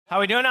How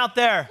we doing out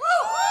there?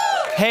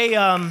 Hey,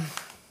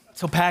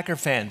 so Packer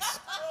fans.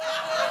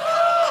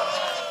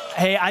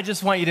 Hey, I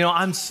just want you to know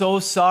I'm so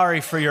sorry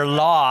for your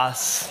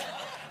loss.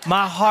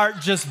 My heart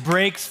just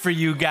breaks for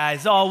you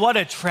guys. Oh, what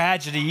a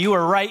tragedy. You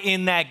were right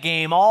in that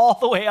game all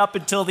the way up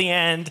until the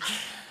end.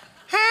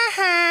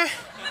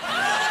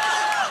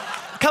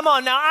 Come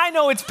on now, I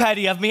know it's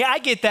petty of me. I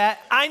get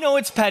that. I know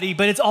it's petty,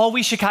 but it's all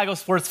we Chicago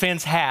sports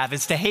fans have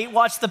is to hate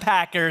watch the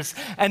Packers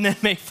and then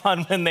make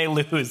fun when they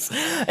lose.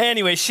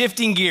 Anyway,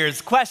 shifting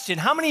gears. Question,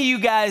 how many of you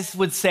guys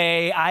would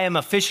say I am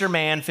a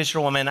fisherman,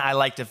 fisherwoman, I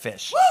like to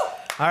fish? Woo!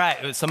 All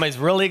right, somebody's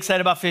really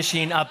excited about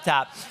fishing up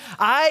top.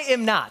 I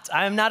am not.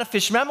 I am not a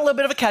fisherman. I'm a little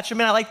bit of a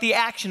catcherman. I like the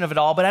action of it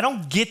all, but I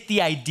don't get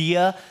the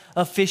idea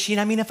of fishing.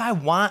 I mean, if I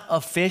want a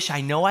fish,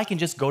 I know I can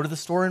just go to the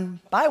store and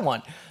buy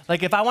one.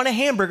 Like if I want a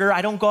hamburger,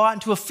 I don't go out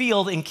into a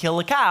field and kill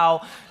a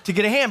cow to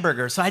get a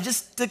hamburger. So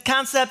the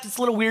concept, it's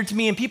a little weird to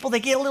me, and people, they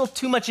get a little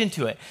too much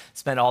into it.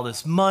 Spend all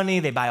this money,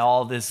 they buy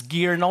all this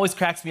gear, and it always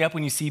cracks me up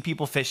when you see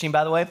people fishing,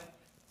 by the way.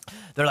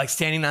 They're like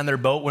standing on their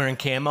boat wearing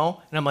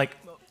camo, and I'm like,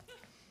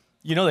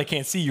 you know they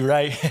can't see you,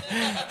 right?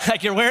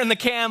 Like you're wearing the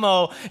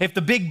camo. If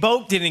the big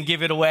boat didn't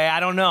give it away, I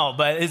don't know.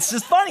 But it's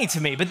just funny to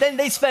me. But then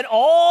they spend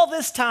all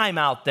this time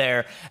out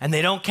there and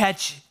they don't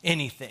catch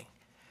anything.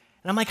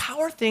 And I'm like, how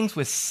are things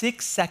with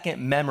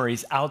 6-second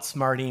memories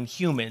outsmarting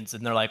humans?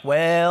 And they're like,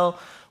 well,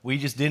 we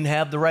just didn't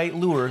have the right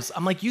lures.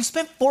 I'm like, you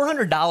spent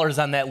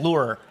 $400 on that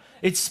lure.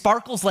 It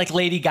sparkles like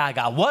Lady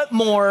Gaga. What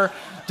more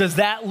does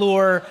that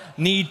lure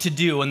need to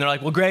do? And they're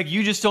like, well, Greg,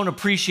 you just don't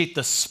appreciate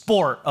the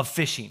sport of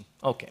fishing.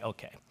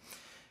 Okay.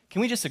 Can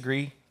we just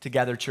agree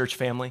together, church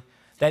family,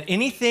 that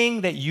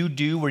anything that you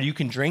do where you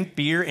can drink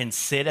beer and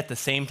sit at the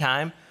same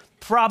time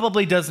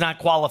probably does not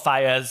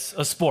qualify as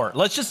a sport?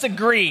 Let's just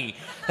agree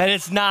that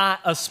it's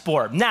not a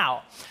sport.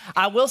 Now,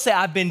 I will say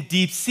I've been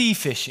deep sea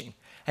fishing,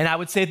 and I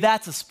would say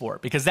that's a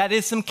sport because that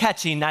is some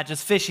catching, not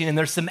just fishing, and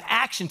there's some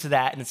action to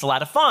that, and it's a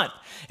lot of fun.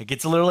 It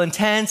gets a little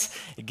intense.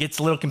 It gets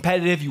a little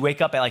competitive. You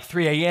wake up at like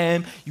 3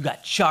 a.m. You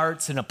got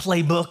charts and a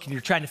playbook, and you're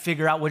trying to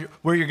figure out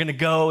where you're going to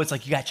go. It's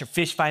like you got your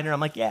fish finder. I'm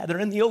like, yeah, they're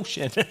in the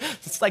ocean.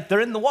 It's like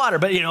they're in the water,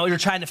 but you're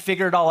trying to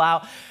figure it all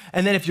out.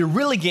 And then if you're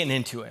really getting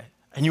into it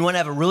and you want to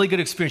have a really good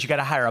experience, you got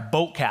to hire a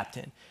boat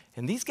captain.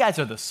 And these guys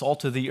are the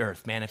salt of the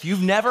earth, man. If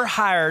you've never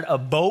hired a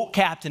boat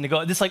captain to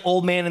go, this is like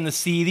Old Man in the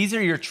Sea. These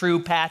are your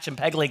true Patch and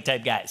Peg Leg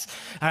type guys.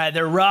 All right,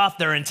 they're rough,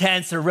 they're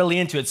intense, they're really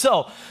into it.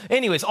 So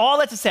anyways, all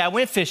that to say, I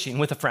went fishing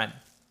with a friend.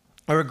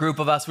 Or a group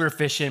of us, we were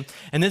fishing.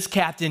 And this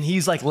captain,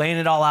 he's like laying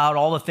it all out,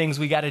 all the things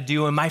we got to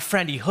do. And my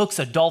friend, he hooks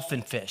a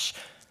dolphin fish.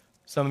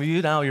 Some of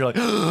you now, you're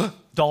like,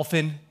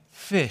 dolphin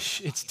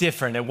fish. It's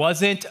different. It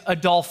wasn't a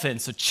dolphin.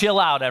 So chill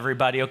out,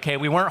 everybody, okay?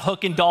 We weren't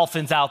hooking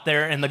dolphins out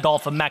there in the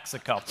Gulf of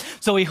Mexico.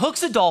 So he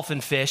hooks a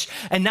dolphin fish,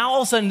 and now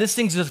all of a sudden this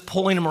thing's just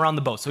pulling him around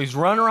the boat. So he's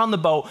running around the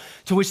boat,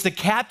 to which the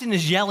captain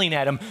is yelling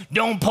at him,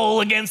 don't pull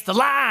against the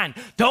line.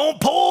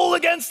 Don't pull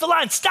against the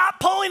line.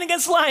 Stop pulling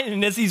against the line.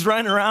 And as he's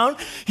running around,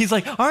 he's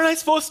like, aren't I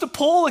supposed to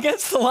pull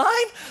against the line?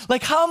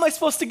 Like, how am I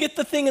supposed to get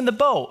the thing in the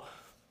boat?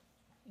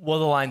 Well,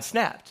 the line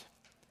snapped.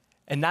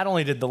 And not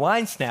only did the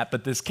line snap,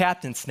 but this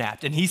captain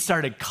snapped. And he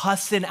started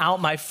cussing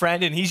out my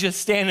friend, and he's just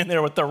standing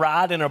there with the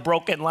rod and a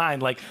broken line.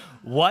 Like,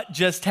 what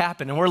just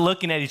happened? And we're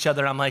looking at each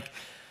other, and I'm like,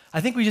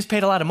 I think we just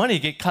paid a lot of money to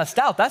get cussed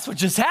out. That's what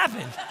just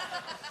happened.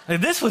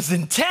 Like, this was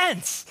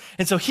intense.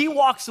 And so he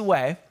walks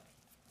away,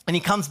 and he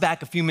comes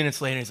back a few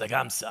minutes later, and he's like,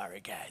 I'm sorry,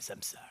 guys,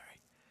 I'm sorry.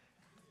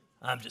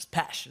 I'm just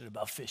passionate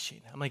about fishing.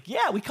 I'm like,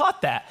 yeah, we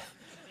caught that.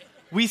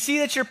 We see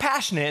that you're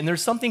passionate, and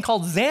there's something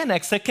called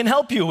Xanax that can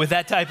help you with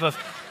that type of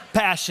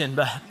passion.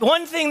 But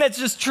one thing that's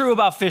just true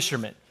about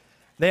fishermen,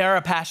 they are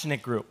a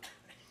passionate group.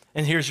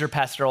 And here's your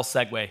pastoral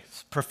segue,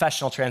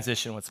 professional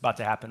transition, what's about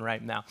to happen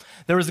right now.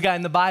 There was a guy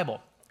in the Bible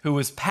who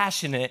was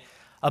passionate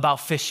about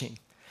fishing.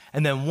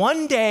 And then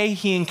one day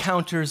he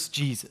encounters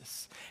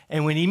Jesus.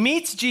 And when he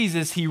meets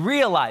Jesus, he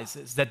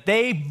realizes that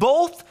they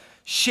both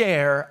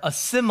share a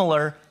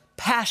similar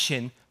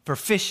passion for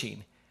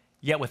fishing,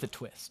 yet with a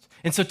twist.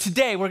 And so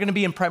today we're going to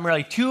be in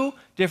primarily 2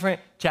 different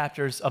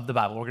chapters of the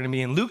Bible. We're going to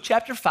be in Luke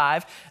chapter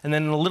 5, and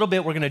then in a little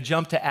bit we're going to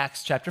jump to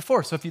Acts chapter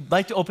 4. So if you'd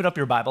like to open up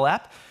your Bible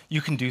app,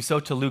 you can do so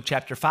to Luke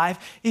chapter 5.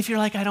 If you're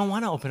like, I don't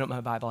want to open up my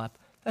Bible app,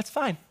 that's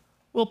fine.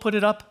 We'll put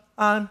it up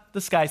on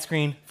the sky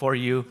screen for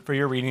you for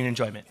your reading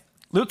enjoyment.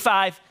 Luke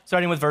 5,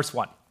 starting with verse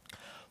 1.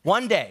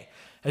 One day,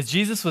 as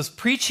Jesus was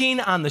preaching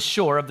on the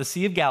shore of the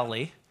Sea of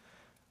Galilee,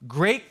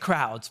 great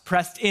crowds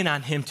pressed in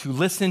on him to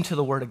listen to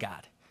the word of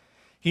God.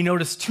 He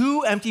noticed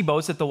 2 empty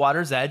boats at the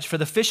water's edge, for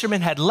the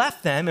fishermen had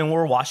left them and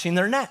were washing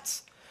their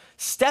nets.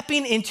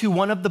 Stepping into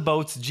one of the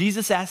boats,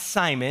 Jesus asked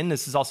Simon,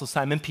 this is also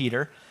Simon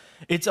Peter,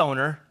 its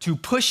owner, to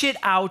push it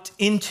out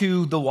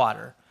into the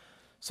water.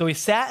 So he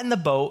sat in the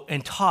boat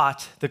and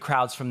taught the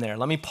crowds from there.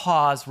 Let me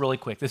pause really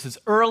quick. This is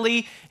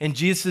early in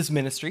Jesus'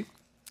 ministry.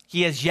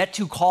 He has yet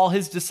to call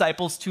his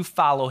disciples to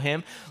follow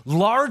him.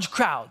 Large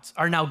crowds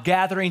are now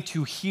gathering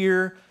to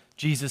hear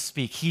Jesus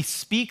speak. He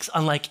speaks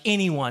unlike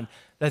anyone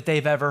that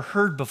they've ever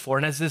heard before.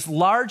 And as this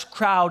large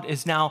crowd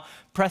is now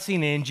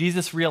pressing in,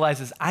 Jesus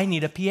realizes, I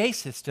need a PA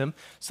system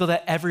so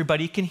that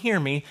everybody can hear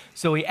me.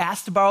 So he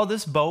asks to borrow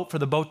this boat for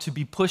the boat to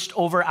be pushed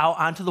over out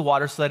onto the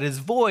water so that his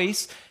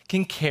voice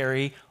can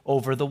carry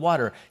over the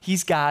water.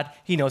 He's God.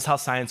 He knows how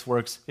science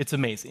works. It's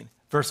amazing.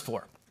 Verse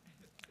 4.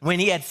 When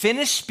he had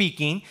finished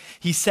speaking,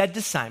 he said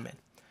to Simon,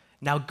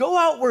 now go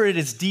out where it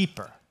is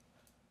deeper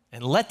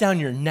and let down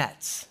your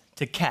nets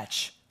to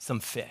catch some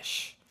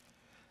fish.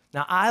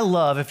 Now, I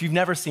love, if you've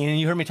never seen, and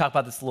you heard me talk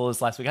about this a little this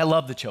last week, I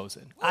love The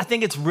Chosen. I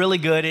think it's really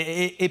good.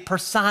 It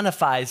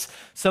personifies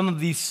some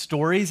of these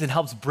stories and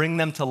helps bring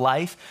them to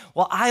life.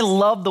 Well, I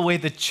love the way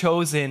The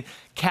Chosen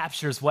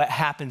captures what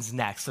happens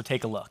next. So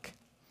take a look.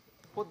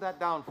 Put that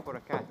down for a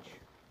catch.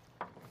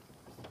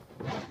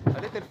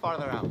 A little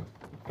farther out.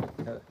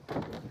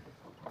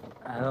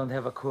 I don't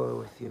have a quarrel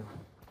with you,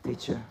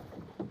 teacher.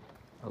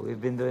 We've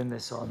been doing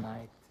this all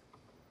night.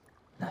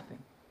 Nothing.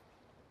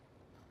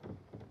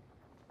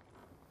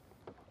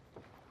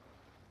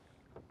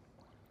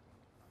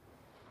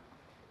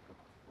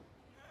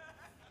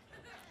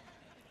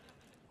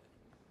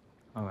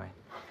 All right.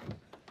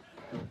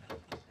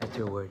 At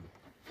your word.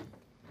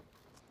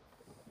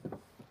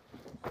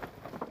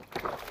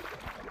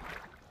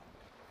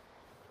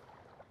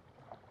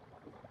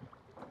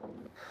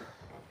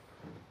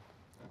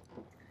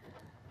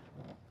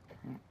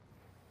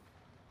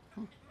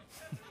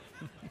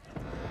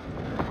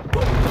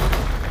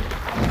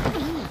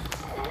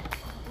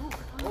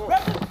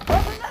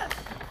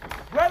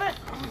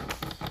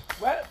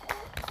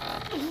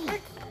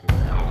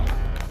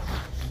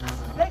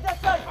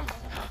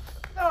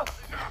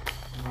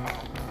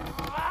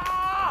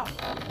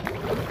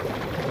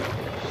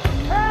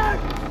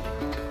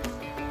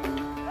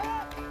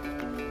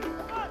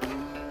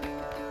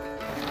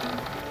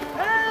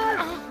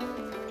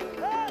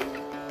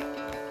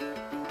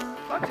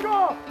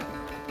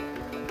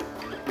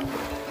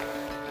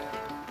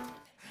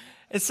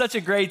 It's such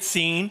a great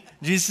scene.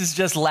 Jesus is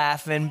just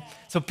laughing.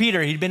 So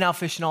Peter, he'd been out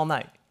fishing all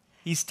night.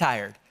 He's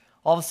tired.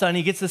 All of a sudden,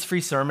 he gets this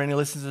free sermon. He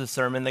listens to the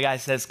sermon. The guy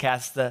says,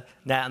 cast the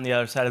net on the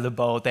other side of the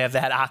boat. They have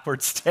that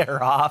awkward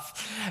stare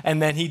off.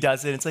 And then he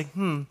does it. It's like,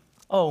 And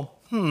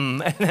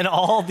then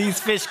all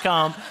these fish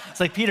come. It's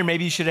like, Peter,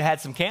 maybe you should have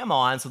had some camo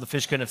on so the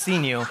fish couldn't have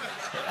seen you.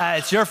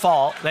 It's your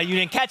fault that you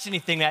didn't catch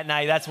anything that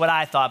night. That's what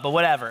I thought, but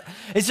whatever.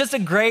 It's just a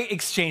great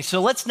exchange.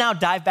 So let's now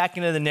dive back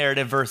into the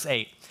narrative, verse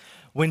 8.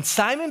 When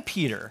Simon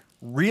Peter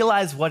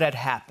realized what had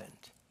happened,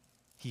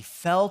 he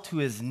fell to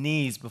his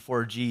knees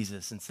before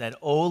Jesus and said,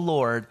 "Oh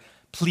Lord,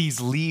 please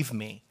leave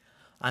me.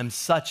 I'm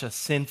such a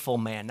sinful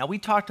man." Now, we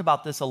talked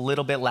about this a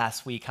little bit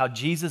last week, how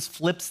Jesus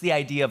flips the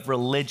idea of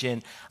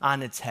religion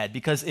on its head.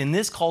 Because in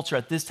this culture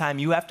at this time,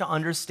 you have to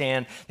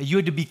understand that you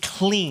had to be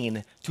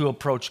clean to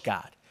approach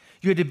God.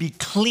 You had to be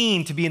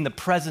clean to be in the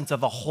presence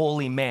of a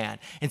holy man.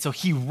 And so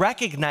he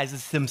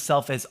recognizes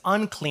himself as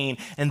unclean,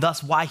 and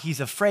thus why he's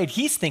afraid.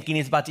 He's thinking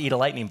he's about to eat a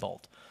lightning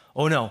bolt.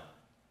 Oh no,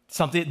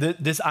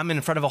 I'm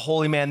in front of a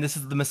holy man. This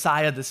is the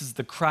Messiah. This is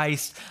the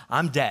Christ.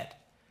 I'm dead.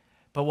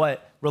 But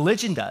what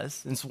religion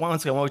does, and so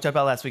once again, what we talked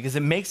about last week, is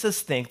it makes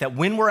us think that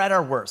when we're at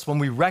our worst, when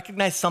we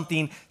recognize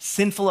something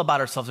sinful about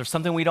ourselves or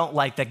something we don't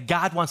like, that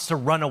God wants to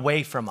run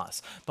away from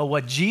us. But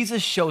what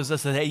Jesus shows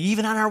us is that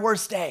even on our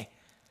worst day,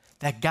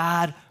 that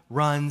God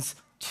runs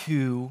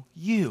to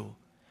you.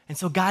 And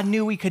so God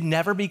knew we could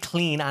never be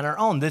clean on our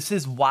own. This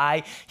is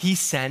why he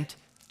sent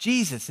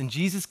Jesus. And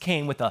Jesus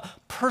came with a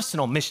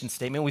personal mission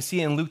statement. We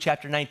see in Luke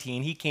chapter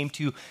 19, he came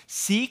to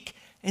seek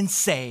and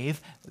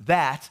save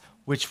that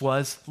which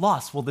was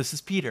lost. Well, this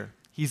is Peter.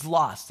 He's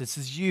lost. This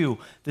is you.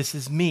 This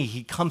is me.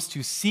 He comes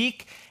to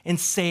seek and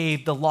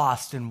save the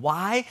lost. And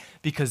why?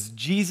 Because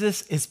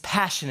Jesus is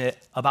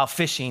passionate about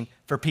fishing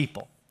for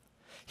people.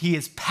 He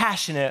is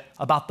passionate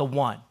about the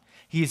one.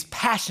 He is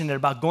passionate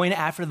about going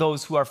after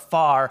those who are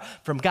far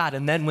from God.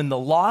 And then when the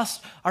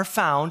lost are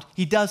found,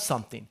 he does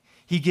something.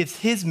 He gives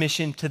his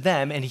mission to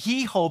them, and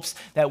he hopes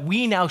that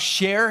we now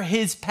share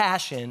his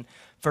passion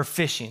for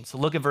fishing. So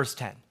look at verse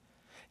 10.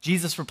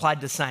 Jesus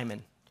replied to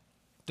Simon,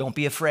 "Don't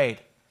be afraid.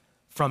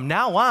 From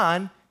now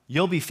on,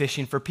 you'll be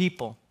fishing for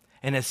people."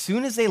 And as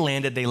soon as they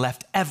landed, they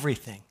left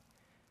everything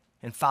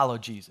and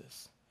followed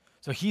Jesus.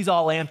 So he's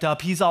all amped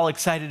up. He's all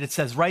excited. It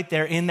says right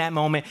there in that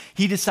moment,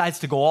 he decides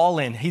to go all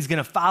in. He's going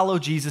to follow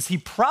Jesus. He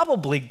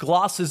probably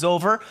glosses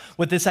over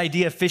what this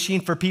idea of fishing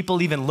for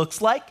people even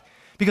looks like.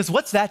 Because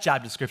what's that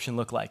job description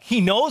look like? He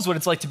knows what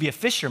it's like to be a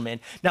fisherman.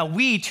 Now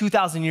we,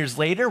 2,000 years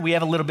later, we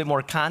have a little bit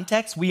more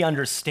context. We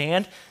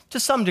understand to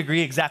some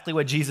degree exactly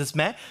what Jesus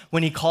meant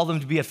when he called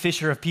him to be a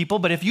fisher of people.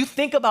 But if you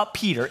think about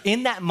Peter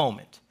in that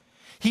moment,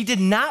 he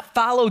did not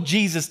follow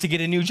Jesus to get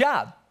a new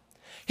job.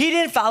 He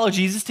didn't follow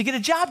Jesus to get a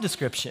job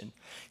description.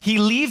 He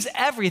leaves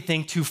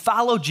everything to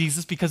follow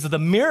Jesus because of the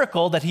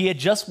miracle that he had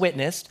just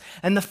witnessed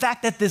and the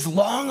fact that this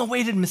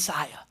long-awaited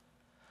Messiah,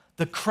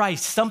 the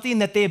Christ, something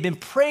that they have been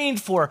praying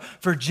for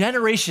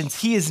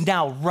generations, he is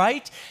now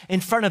right in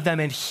front of them,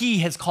 and he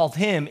has called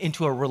him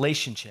into a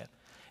relationship.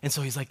 And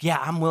so he's like, yeah,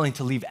 I'm willing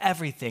to leave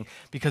everything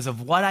because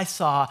of what I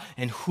saw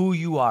and who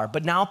you are.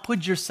 But now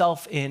put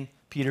yourself in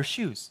Peter's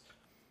shoes.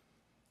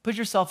 Put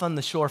yourself on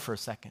the shore for a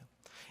second.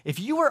 If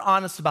you were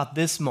honest about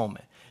this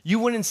moment, you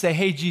wouldn't say,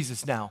 hey,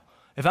 Jesus, now,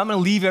 if I'm going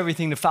to leave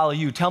everything to follow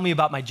you, tell me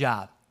about my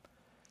job.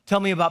 Tell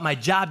me about my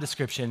job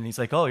description. And he's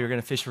like, oh, you're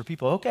going to fish for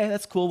people. Okay,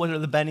 that's cool. What are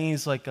the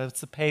bennies? Like, what's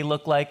the pay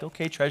look like?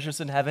 Okay, treasures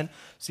in heaven.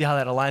 See how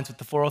that aligns with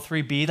the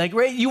 403B? Like,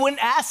 right? You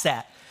wouldn't ask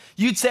that.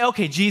 You'd say,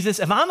 okay, Jesus,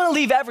 if I'm going to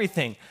leave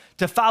everything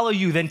to follow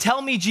you, then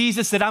tell me,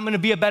 Jesus, that I'm going to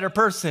be a better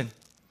person.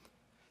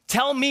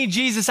 Tell me,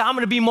 Jesus, I'm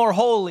going to be more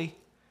holy.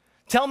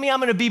 Tell me I'm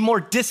going to be more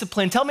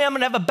disciplined. Tell me I'm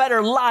going to have a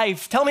better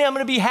life. Tell me I'm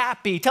going to be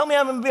happy. Tell me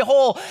I'm going to be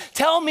whole.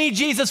 Tell me,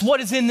 Jesus,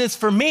 what is in this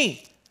for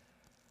me?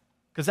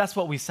 Because that's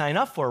what we sign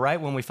up for, right,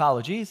 when we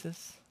follow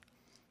Jesus.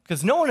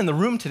 Because no one in the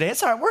room today,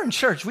 it's all right, we're in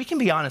church. We can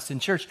be honest in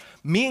church,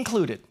 me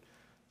included.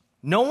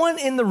 No one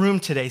in the room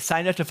today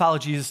signed up to follow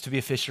Jesus to be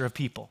a fisher of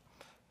people.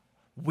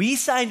 We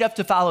signed up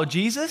to follow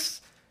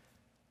Jesus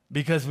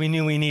because we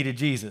knew we needed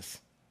Jesus.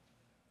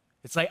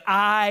 It's like,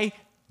 I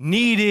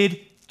needed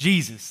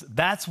Jesus.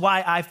 That's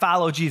why I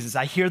follow Jesus.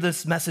 I hear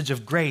this message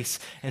of grace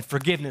and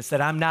forgiveness,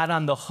 that I'm not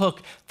on the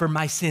hook for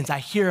my sins. I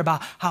hear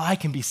about how I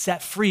can be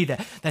set free,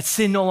 that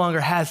sin no longer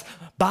has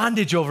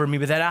bondage over me,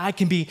 but that I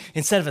can be,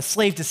 instead of a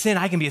slave to sin,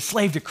 I can be a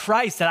slave to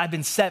Christ, that I've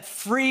been set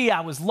free. I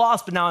was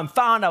lost, but now I'm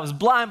found. I was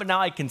blind, but now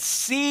I can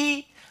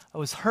see. I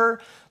was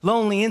hurt,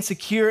 lonely,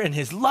 insecure, and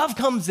his love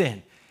comes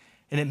in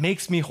and it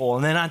makes me whole.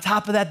 And then on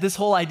top of that, this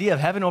whole idea of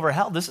heaven over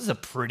hell, this is a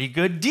pretty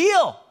good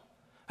deal.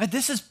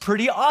 This is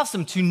pretty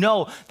awesome to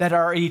know that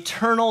our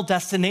eternal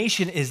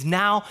destination is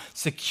now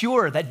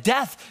secure, that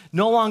death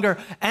no longer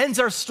ends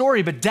our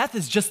story, but death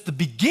is just the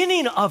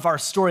beginning of our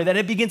story, that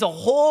it begins a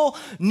whole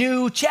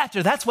new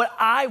chapter. That's what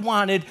I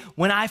wanted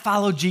when I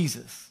followed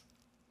Jesus.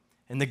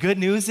 And the good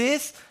news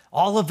is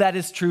all of that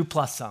is true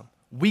plus some.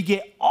 We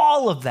get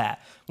all of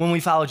that when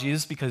we follow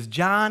Jesus because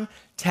John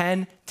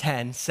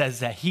 10:10 says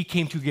that he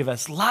came to give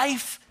us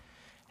life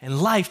and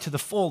life to the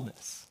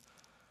fullness.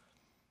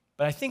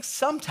 But I think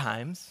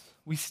sometimes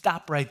we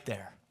stop right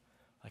there.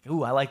 Like,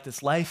 ooh, I like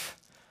this life,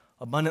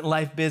 abundant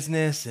life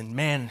business, and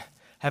man,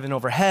 heaven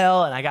over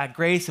hell, and I got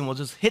grace, and we'll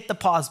just hit the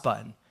pause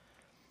button.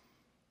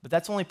 But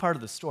that's only part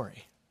of the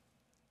story.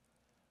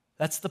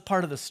 That's the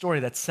part of the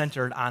story that's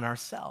centered on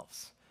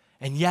ourselves.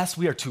 And yes,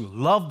 we are to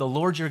love the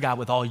Lord your God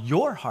with all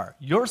your heart,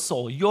 your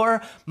soul,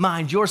 your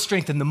mind, your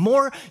strength. And the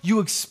more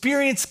you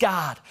experience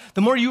God,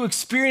 the more you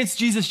experience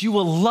Jesus, you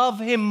will love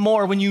him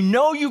more. When you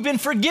know you've been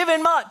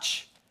forgiven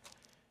much,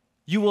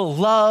 you will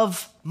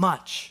love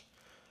much.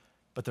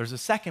 But there's a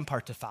second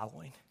part to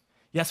following.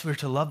 Yes, we are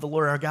to love the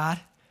Lord our God,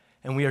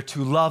 and we are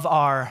to love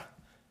our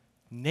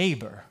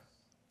neighbor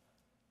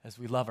as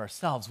we love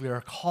ourselves. We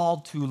are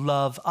called to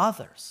love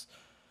others.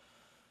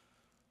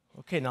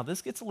 Okay, now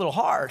this gets a little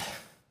hard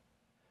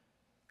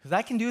because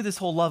I can do this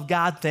whole love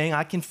God thing.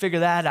 I can figure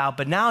that out,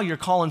 but now you're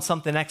calling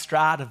something extra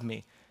out of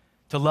me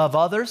to love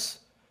others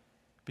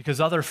because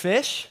other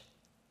fish,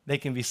 they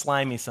can be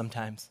slimy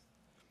sometimes.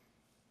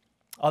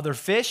 Other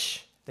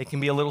fish, they can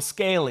be a little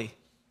scaly.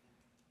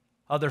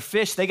 Other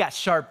fish, they got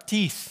sharp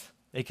teeth.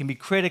 They can be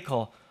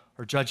critical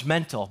or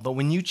judgmental. But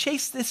when you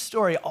chase this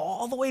story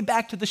all the way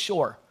back to the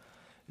shore,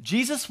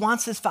 Jesus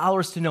wants his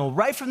followers to know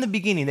right from the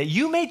beginning that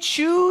you may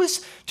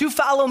choose to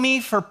follow me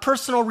for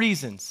personal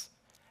reasons,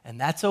 and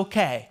that's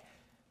okay.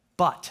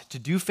 But to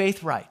do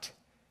faith right,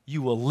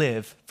 you will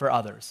live for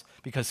others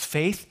because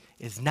faith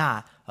is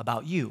not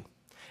about you.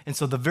 And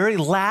so the very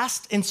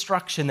last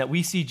instruction that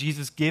we see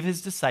Jesus give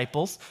his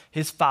disciples,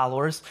 his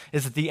followers,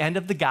 is at the end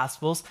of the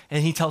Gospels,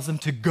 and he tells them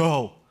to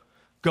go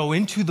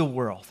into the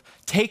world.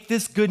 Take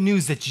this good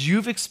news that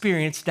you've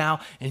experienced now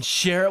and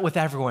share it with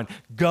everyone.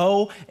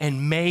 Go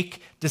and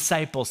make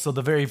disciples. So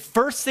the very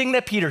first thing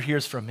that Peter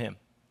hears from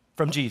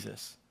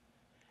Jesus,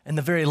 and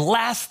the very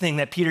last thing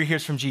that Peter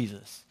hears from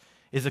Jesus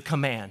is a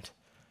command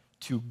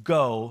to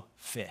go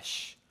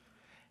fish.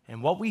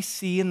 And what we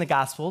see in the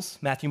Gospels,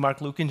 Matthew,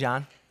 Mark, Luke, and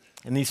John,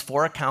 in these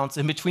four accounts,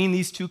 in between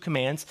these two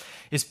commands,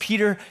 is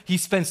Peter, he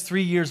spends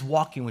 3 years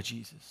walking with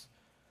Jesus,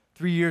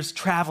 3 years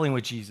traveling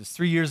with Jesus,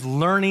 3 years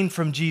learning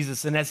from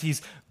Jesus. And as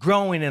he's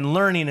growing and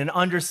learning and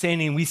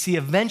understanding, we see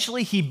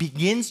eventually he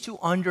begins to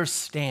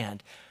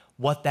understand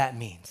what that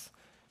means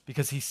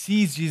because he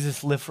sees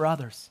Jesus live for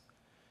others.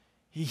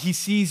 He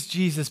sees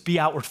Jesus be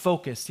outward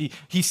focused.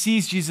 He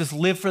sees Jesus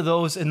live for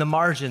those in the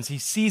margins. He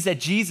sees that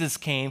Jesus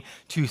came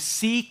to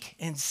seek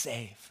and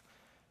save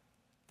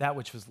that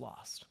which was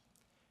lost.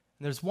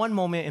 And there's one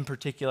moment in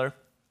particular.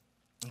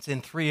 It's in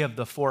 3 of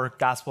the 4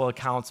 gospel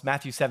accounts.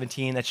 Matthew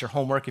 17, that's your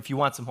homework. If you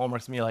want some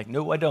homework, some of you are like,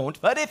 no, I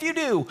don't. But if you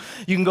do,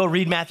 you can go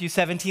read Matthew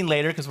 17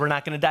 later because we're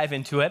not going to dive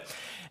into it.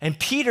 And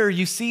Peter,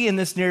 you see in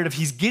this narrative,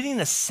 he's getting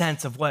a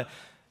sense of what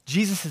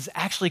Jesus is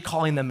actually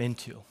calling them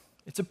into.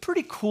 It's a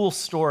pretty cool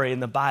story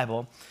in the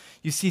Bible.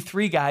 You see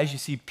 3 guys. You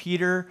see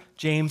Peter,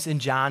 James, and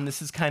John.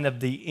 This is kind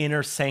of the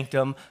inner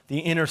sanctum, the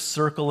inner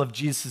circle of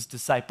Jesus'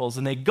 disciples.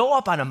 And they go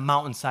up on a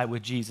mountainside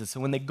with Jesus.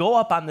 And when they go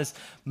up on this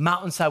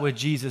mountainside with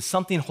Jesus,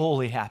 something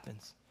holy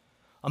happens.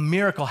 A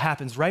miracle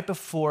happens right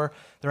before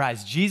their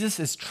eyes. Jesus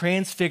is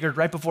transfigured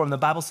right before them. The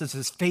Bible says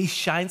his face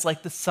shines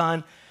like the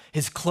sun.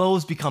 His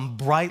clothes become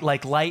bright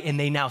like light, and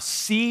they now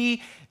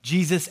see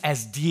Jesus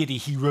as deity.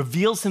 He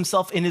reveals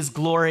himself in his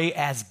glory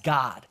as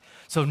God.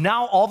 So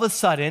now all of a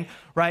sudden,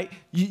 right,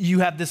 you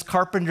have this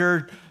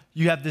carpenter,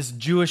 you have this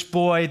Jewish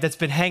boy that's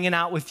been hanging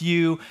out with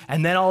you,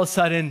 and then all of a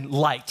sudden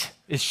light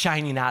is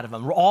shining out of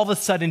him. All of a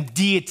sudden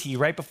deity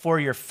right before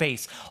your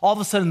face. All of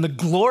a sudden the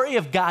glory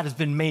of God has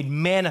been made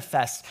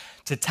manifest.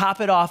 To top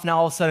it off, now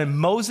all of a sudden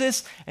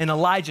Moses and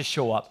Elijah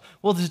show up.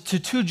 Well, to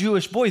two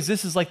Jewish boys,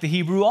 this is like the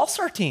Hebrew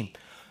All-Star team.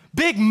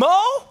 Big Mo,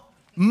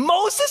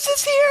 Moses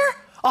is here?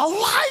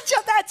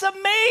 Elijah, that's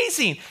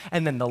amazing.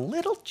 And then the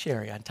little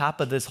cherry on top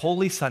of this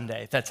Holy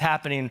Sunday that's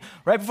happening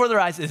right before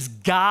their eyes is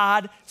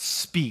God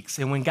speaks.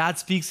 And when God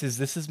speaks is,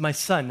 this is my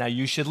son, now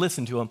you should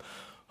listen to him.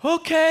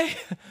 Okay,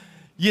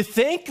 you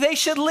think they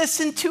should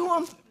listen to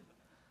him?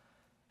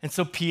 And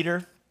so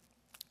Peter,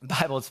 the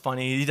Bible is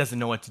funny, he doesn't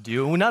know what to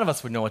do. None of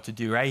us would know what to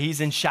do, right?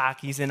 He's in shock,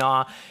 he's in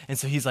awe. And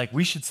so he's like,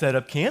 we should set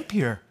up camp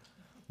here.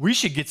 We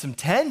should get some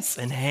tents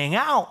and hang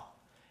out.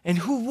 And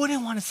who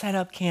wouldn't want to set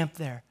up camp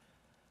there?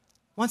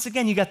 Once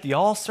again, you got the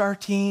all-star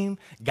team,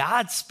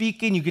 God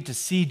speaking, you get to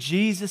see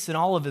Jesus in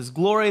all of his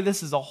glory.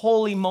 This is a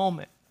holy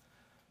moment.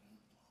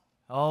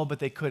 Oh, but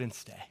they couldn't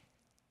stay.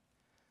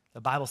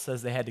 The Bible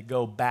says they had to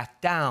go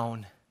back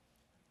down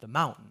the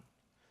mountain.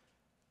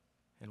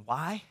 And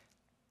why?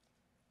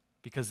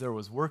 Because there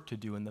was work to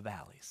do in the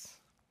valleys.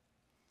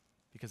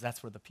 Because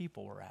that's where the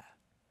people were at.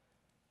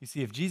 You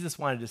see, if Jesus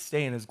wanted to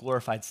stay in his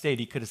glorified state,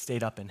 he could have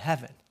stayed up in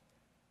heaven.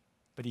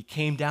 But he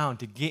came down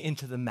to get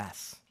into the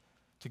mess,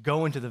 to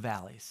go into the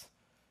valleys,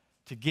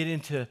 to get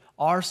into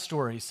our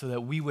story so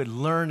that we would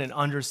learn and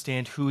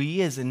understand who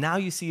he is. And now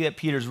you see that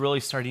Peter's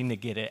really starting to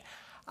get it.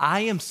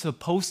 I am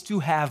supposed to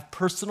have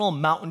personal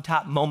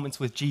mountaintop moments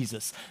with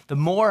Jesus. The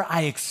more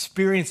I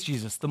experience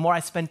Jesus, the more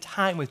I spend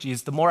time with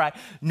Jesus, the more I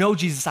know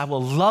Jesus, I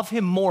will love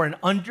him more and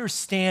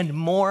understand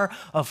more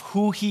of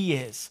who he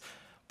is.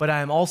 But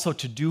I am also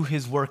to do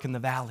his work in the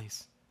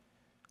valleys.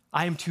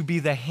 I am to be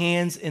the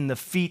hands and the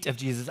feet of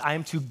Jesus. I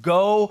am to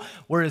go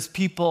where his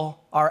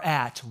people are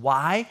at.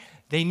 Why?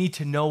 They need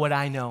to know what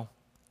I know.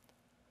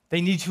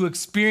 They need to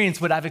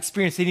experience what I've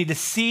experienced. They need to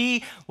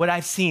see what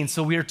I've seen.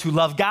 So we are to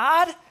love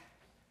God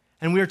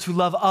and we are to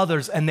love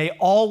others, and they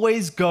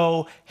always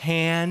go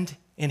hand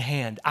in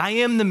hand. I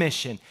am the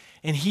mission,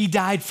 and he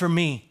died for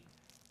me,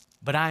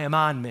 but I am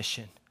on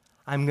mission.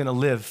 I'm going to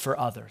live for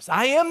others.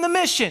 I am the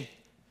mission.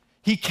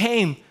 He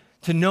came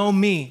to know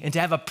me and to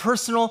have a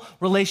personal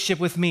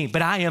relationship with me,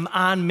 but I am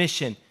on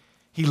mission.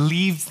 He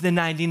leaves the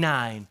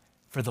 99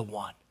 for the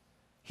one.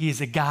 He is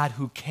a God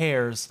who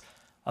cares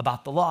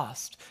about the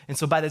lost. And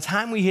so by the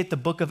time we hit the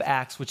book of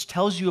Acts, which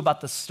tells you about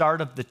the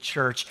start of the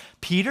church,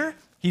 Peter,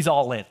 he's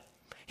all in.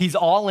 He's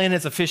all in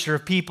as a fisher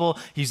of people.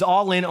 He's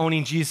all in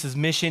owning Jesus'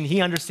 mission. He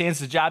understands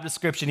the job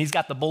description. He's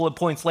got the bullet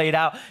points laid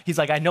out. He's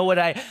like, I know what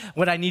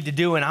I need to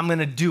do, and I'm going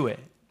to do it.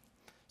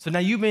 So now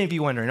you may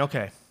be wondering,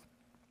 okay,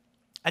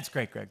 that's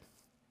great, Greg.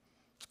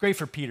 It's great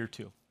for Peter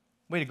too.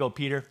 Way to go,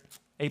 Peter.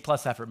 A+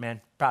 effort,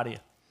 man. Proud of you.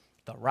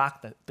 The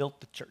rock that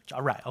built the church.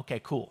 All right, okay,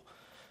 cool.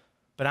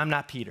 But I'm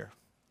not Peter.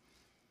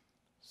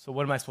 So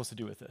what am I supposed to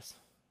do with this?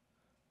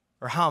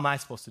 Or how am I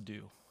supposed to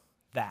do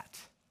that?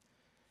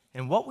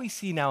 And what we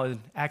see now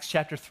in Acts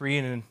chapter 3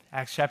 and in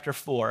Acts chapter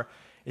 4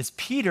 is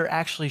Peter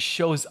actually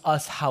shows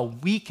us how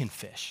we can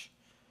fish.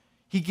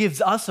 He gives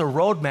us a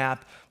roadmap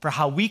for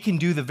how we can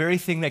do the very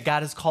thing that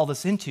God has called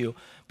us into.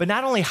 But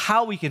not only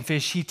how we can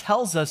fish, he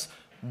tells us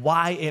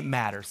why it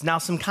matters. Now,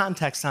 some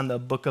context on the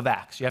book of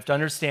Acts. You have to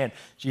understand,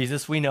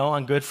 Jesus, we know,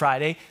 on Good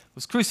Friday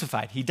was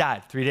crucified. He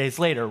died. 3 days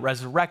later,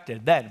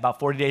 resurrected. Then, about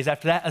 40 days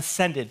after that,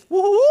 ascended.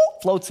 Woo-hoo,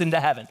 floats into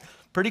heaven.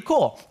 Pretty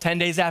cool. 10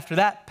 days after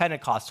that,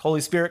 Pentecost.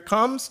 Holy Spirit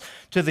comes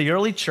to the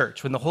early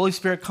church. When the Holy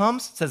Spirit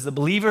comes, it says the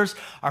believers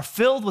are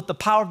filled with the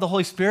power of the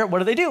Holy Spirit.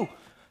 What do?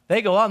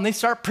 They go out and they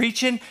start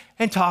preaching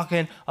and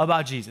talking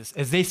about Jesus.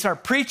 As they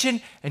start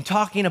preaching and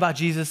talking about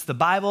Jesus, the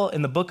Bible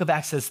in the book of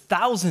Acts says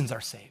thousands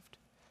are saved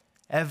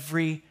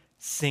every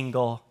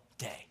single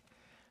day.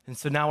 And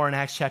so now we're in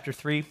Acts chapter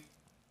 3.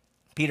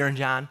 Peter and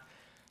John,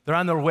 they're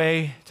on their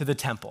way to the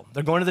temple.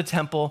 They're going to the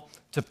temple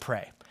to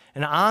pray.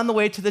 And on the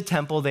way to the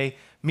temple, they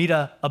meet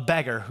a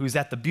beggar who's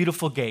at the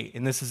beautiful gate.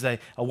 And this is a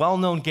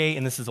well-known gate,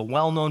 and this is a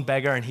well-known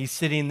beggar, and he's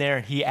sitting there,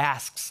 and he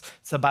asks.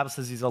 So the Bible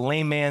says he's a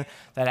lame man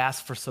that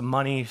asks for some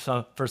money,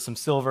 for some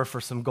silver,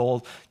 for some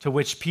gold, to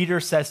which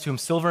Peter says to him,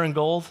 silver and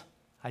gold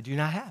I do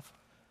not have.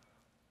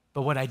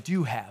 But what I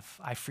do have,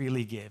 I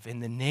freely give. In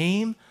the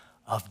name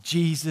of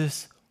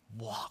Jesus,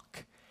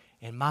 walk.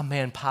 And my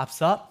man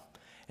pops up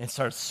and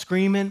starts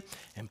screaming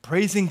and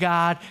praising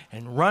God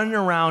and running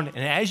around. And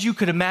as you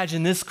could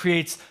imagine, this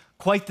creates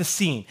quite the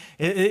scene.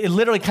 It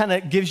literally kind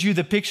of gives you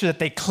the picture that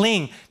they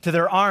cling to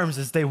their arms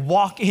as they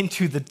walk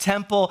into the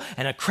temple,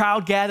 and a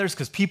crowd gathers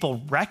because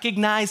people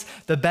recognize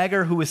the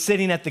beggar who was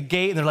sitting at the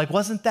gate. And they're like,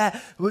 wasn't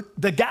that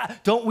the guy?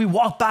 Don't we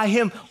walk by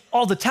him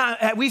all the time?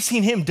 We've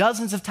seen him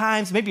dozens of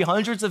times, maybe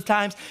hundreds of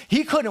times.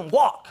 He couldn't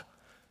walk.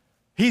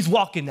 He's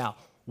walking now.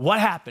 What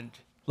happened?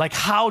 Like,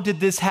 how did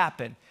this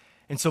happen?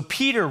 And so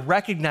Peter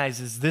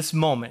recognizes this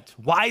moment,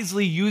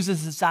 wisely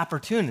uses this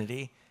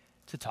opportunity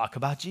to talk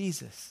about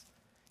Jesus.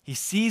 He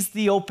sees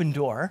the open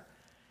door,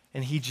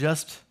 and he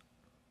just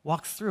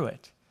walks through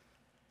it.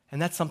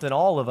 And that's something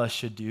all of us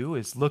should do,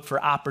 is look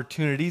for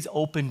opportunities,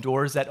 open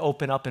doors that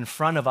open up in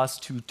front of us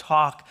to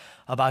talk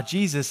about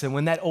Jesus. And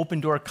when that open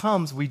door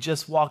comes, we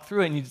just walk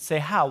through it. And you say,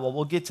 how? Well,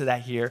 we'll get to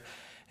that here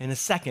in a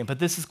second. But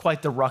this is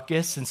quite the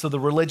ruckus. And so the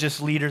religious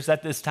leaders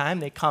at this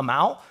time, they come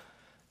out.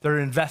 They're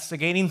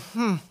investigating,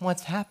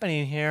 what's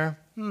happening here?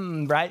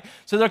 Right?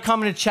 So they're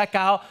coming to check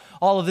out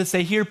all of this.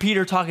 They hear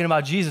Peter talking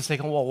about Jesus. They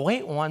go, well,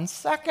 wait 1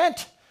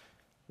 second.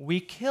 We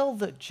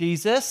killed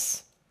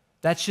Jesus.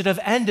 That should have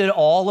ended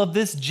all of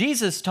this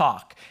Jesus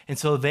talk. And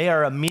so they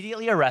are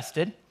immediately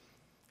arrested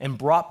and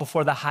brought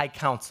before the high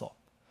council.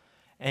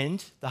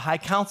 And the high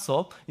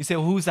council, you say,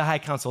 well, who's the high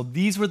council?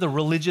 These were the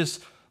religious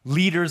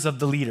leaders of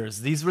the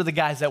leaders. These were the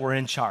guys that were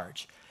in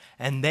charge.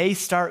 And they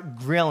start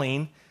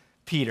grilling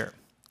Peter.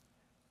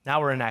 Now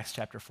we're in Acts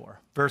chapter 4,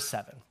 verse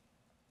 7.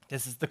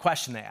 This is the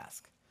question they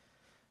ask.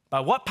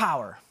 By what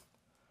power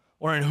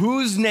or in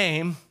whose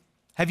name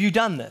have you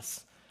done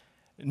this?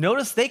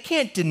 Notice they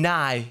can't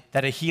deny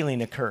that a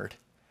healing occurred.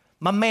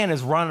 My man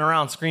is running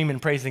around screaming,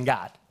 praising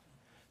God.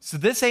 So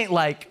this ain't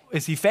like,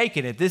 is he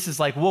faking it? This is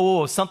like,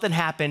 whoa, something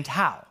happened.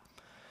 How?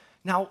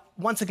 Now,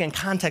 once again,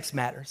 context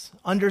matters.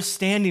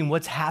 Understanding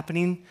what's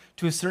happening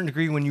to a certain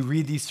degree when you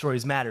read these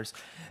stories matters.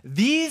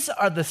 These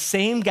are the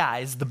same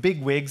guys, the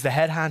bigwigs, the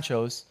head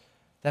honchos,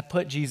 that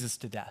put Jesus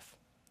to death.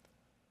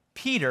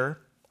 Peter,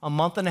 a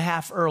month and a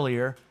half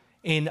earlier,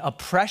 in a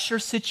pressure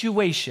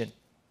situation,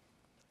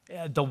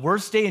 the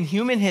worst day in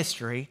human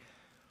history,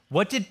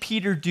 what did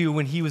Peter do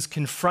when he was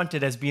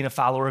confronted as being a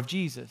follower of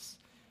Jesus?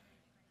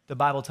 The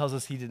Bible tells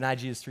us he denied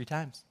Jesus 3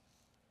 times.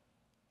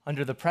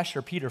 Under the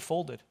pressure, Peter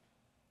folded.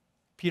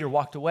 Peter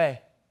walked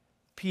away.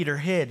 Peter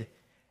hid.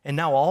 And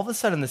now all of a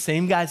sudden, the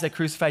same guys that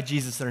crucified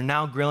Jesus that are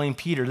now grilling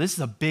Peter, this is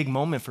a big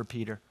moment for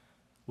Peter.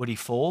 Would he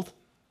fold?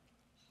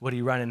 Would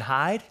he run and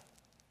hide?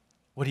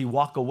 Would he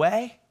walk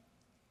away?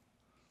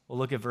 Well,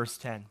 look at verse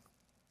 10.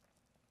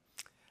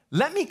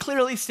 Let me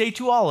clearly state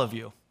to all of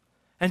you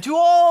and to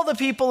all the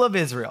people of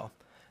Israel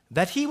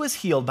that he was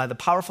healed by the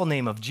powerful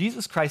name of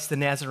Jesus Christ the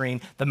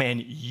Nazarene, the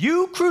man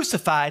you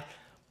crucified,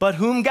 but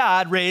whom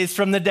God raised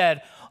from the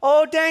dead.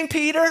 Oh, dang,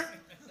 Peter.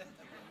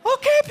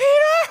 Okay,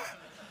 Peter.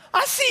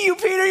 I see you,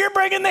 Peter. You're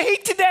bringing the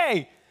heat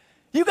today.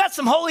 You got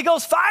some Holy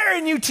Ghost fire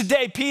in you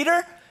today,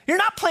 Peter. You're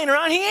not playing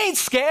around. He ain't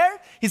scared.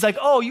 He's like,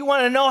 oh, you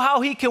want to know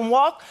how he can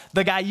walk?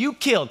 The guy you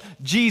killed,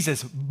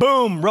 Jesus,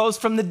 boom, rose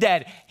from the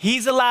dead.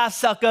 He's alive,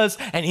 suckers,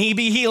 and he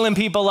be healing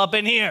people up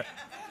in here.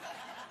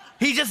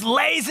 He just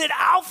lays it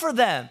out for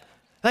them.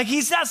 Like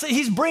he's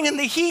bringing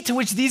the heat, to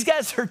which these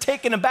guys are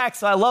taken aback.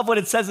 So I love what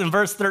it says in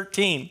verse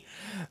 13.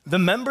 The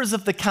members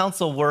of the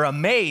council were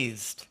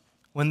amazed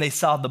when they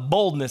saw the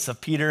boldness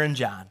of Peter and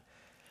John,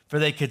 for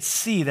they could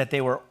see that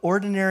they were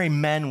ordinary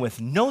men with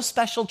no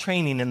special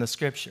training in the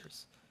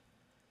scriptures.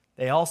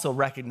 They also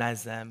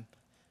recognized them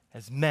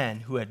as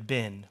men who had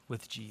been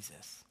with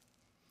Jesus.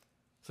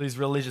 So these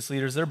religious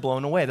leaders, they're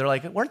blown away. They're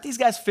like, weren't these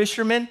guys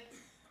fishermen?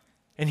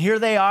 And here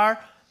they are.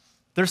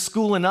 They're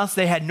schooling us.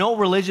 They had no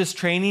religious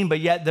training, but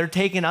yet they're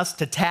taking us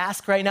to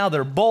task right now.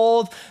 They're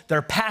bold,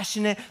 they're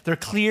passionate, they're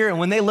clear. And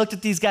when they looked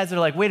at these guys, they're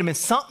like, wait a minute,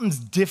 something's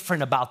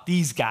different about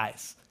these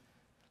guys.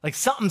 Like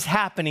something's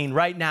happening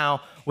right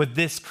now with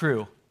this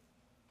crew.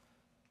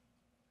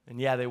 And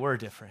yeah, they were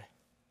different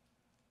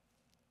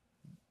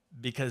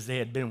because they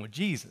had been with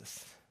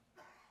Jesus.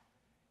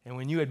 And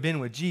when you had been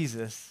with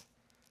Jesus,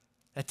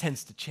 that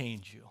tends to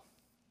change you.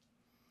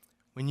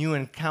 When you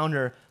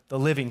encounter the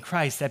living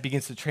Christ, that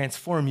begins to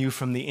transform you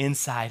from the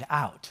inside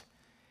out.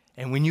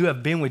 And when you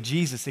have been with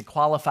Jesus, it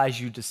qualifies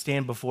you to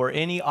stand before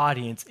any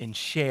audience and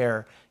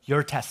share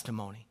your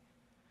testimony,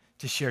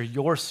 to share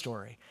your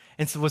story.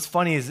 And so what's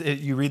funny is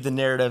you read the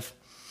narrative,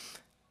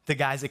 the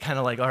guys, they kind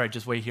of like, all right,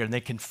 just wait here. And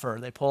they confer.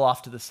 They pull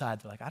off to the side.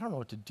 They're like, I don't know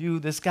what to do.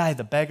 This guy,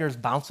 the beggar's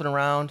bouncing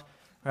around,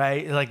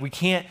 right? Like we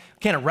can't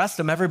arrest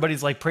him.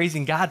 Everybody's like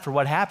praising God for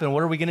what happened.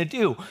 What are we going to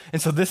do?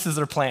 And so this is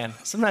their plan.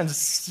 Sometimes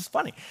it's just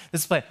funny.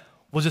 This is plan.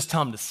 We'll just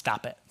tell them to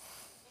stop it.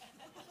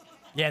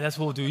 Yeah, that's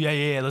what we'll do.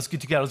 Yeah. Let's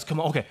get together. Let's come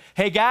on. Okay.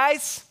 Hey,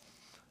 guys,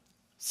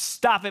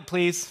 stop it,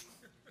 please.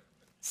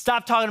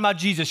 Stop talking about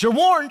Jesus. You're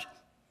warned.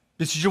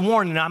 This is your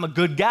warning. I'm a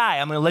good guy.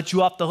 I'm going to let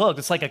you off the hook.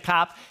 It's like a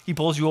cop. He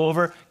pulls you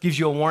over, gives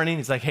you a warning.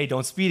 He's like, hey,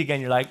 don't speed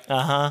again. You're like,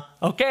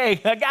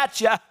 okay, I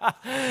gotcha.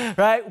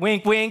 Right?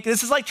 Wink, wink.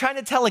 This is like trying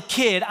to tell a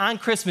kid on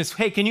Christmas,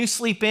 hey, can you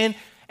sleep in?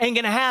 Ain't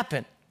going to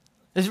happen.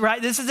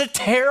 This is a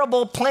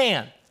terrible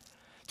plan.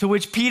 To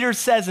which Peter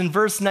says in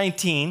verse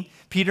 19,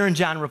 Peter and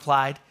John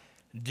replied,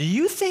 do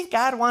you think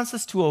God wants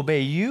us to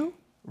obey you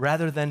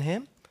rather than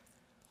him?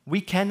 We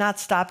cannot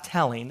stop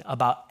telling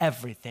about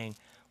everything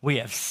we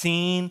have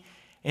seen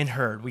and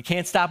heard. We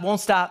can't stop, won't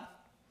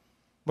stop.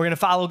 We're going to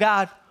follow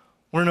God.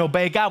 We're going to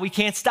obey God. We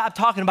can't stop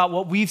talking about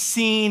what we've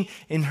seen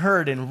and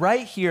heard. And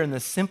right here in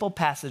this simple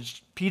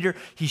passage, Peter,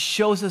 he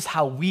shows us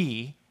how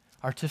we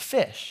are to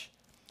fish.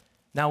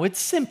 Now, it's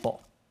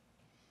simple,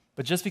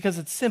 but just because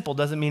it's simple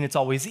doesn't mean it's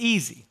always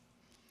easy.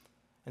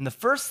 And the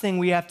first thing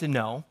we have to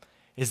know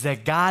is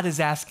that God is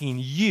asking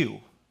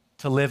you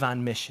to live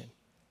on mission.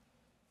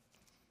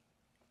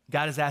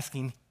 God is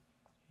asking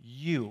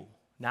you,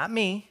 not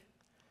me,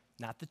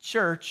 not the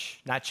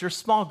church, not your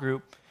small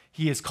group.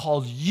 He has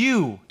called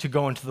you to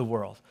go into the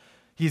world.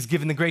 He has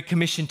given the Great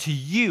Commission to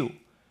you.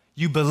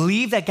 You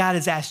believe that God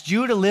has asked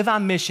you to live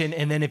on mission,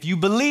 and then if you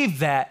believe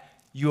that,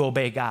 you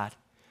obey God,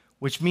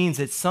 which means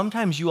that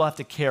sometimes you will have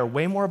to care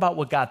way more about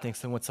what God thinks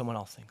than what someone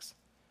else thinks.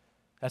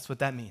 That's what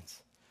that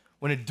means.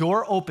 When a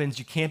door opens,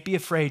 you can't be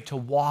afraid to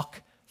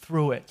walk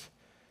through it,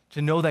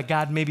 to know that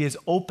God maybe has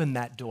opened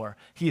that door.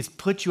 He has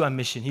put you on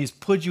mission. He has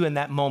put you in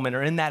that moment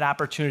or in that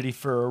opportunity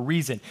for a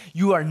reason.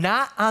 You are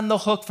not on the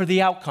hook for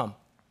the outcome.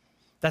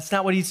 That's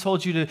not what he's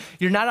told you to.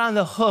 You're not on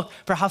the hook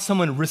for how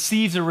someone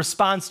receives or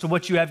responds to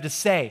what you have to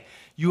say.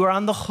 You are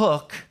on the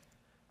hook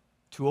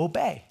to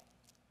obey,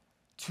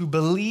 to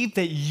believe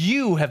that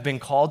you have been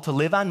called to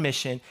live on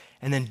mission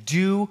and then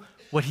do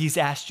what he's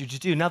asked you to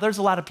do. Now, there's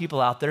a lot of people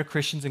out there,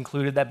 Christians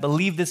included, that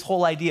believe this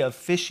whole idea of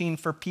fishing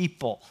for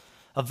people,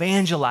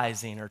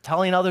 evangelizing or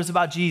telling others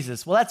about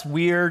Jesus. Well, that's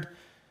weird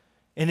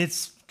and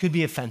it could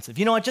be offensive.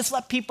 You know what? Just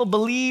let people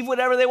believe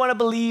whatever they want to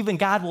believe and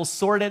God will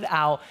sort it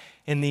out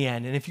in the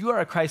end. And if you are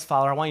a Christ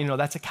follower, I want you to know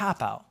that's a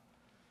cop-out.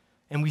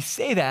 And we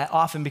say that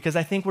often because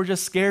I think we're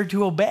just scared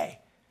to obey.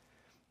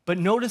 But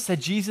notice that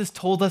Jesus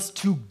told us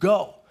to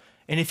go.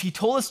 And if he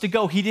told us to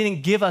go, he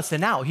didn't give us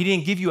an out. He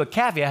didn't give you a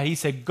caveat. He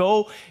said,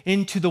 go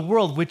into the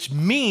world, which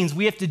means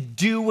we have to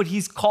do what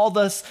he's called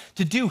us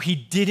to do. He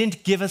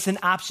didn't give us an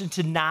option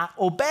to not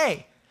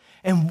obey.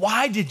 And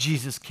why did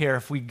Jesus care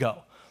if we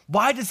go?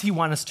 Why does he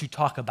want us to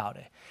talk about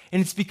it?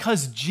 And it's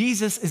because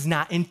Jesus is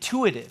not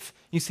intuitive.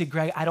 You say,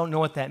 Greg, I don't know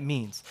what that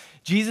means.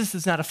 Jesus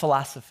is not a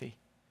philosophy.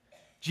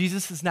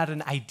 Jesus is not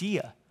an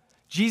idea.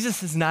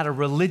 Jesus is not a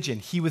religion.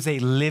 He was a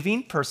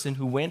living person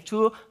who went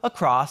to a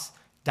cross,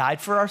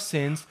 died for our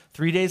sins,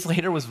 3 days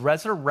later was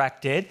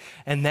resurrected,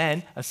 and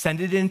then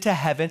ascended into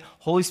heaven.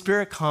 Holy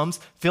Spirit comes,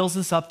 fills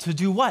us up to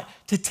do what?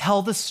 To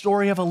tell the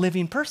story of a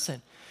living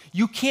person.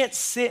 You can't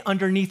sit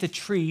underneath a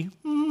tree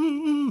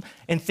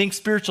and think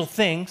spiritual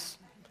things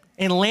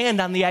and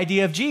land on the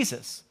idea of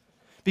Jesus.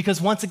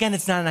 Because once again,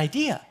 it's not an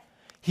idea.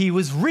 He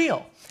was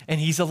real and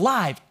he's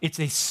alive. It's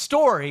a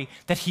story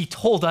that he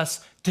told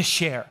us to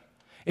share.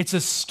 It's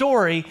a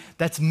story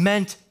that's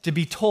meant to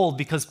be told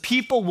because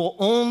people will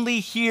only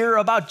hear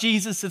about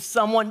Jesus if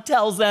someone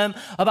tells them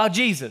about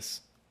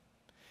Jesus.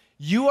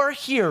 You are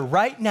here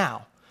right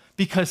now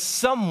because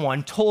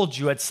someone told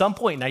you at some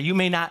point. Now, you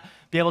may not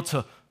be able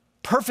to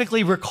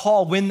perfectly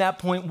recall when that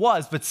point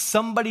was, but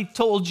somebody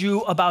told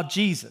you about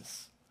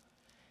Jesus.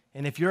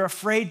 And if you're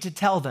afraid to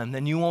tell them,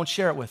 then you won't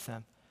share it with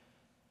them.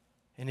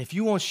 And if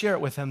you won't share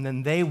it with them,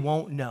 then they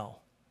won't know.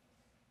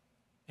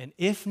 And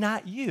if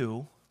not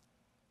you,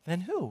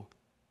 then who?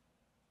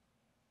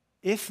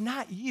 If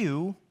not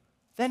you,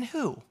 then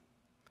who?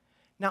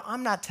 Now,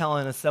 I'm not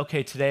telling us,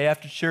 okay, today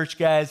after church,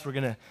 guys, we're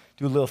going to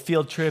do a little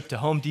field trip to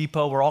Home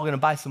Depot. We're all going to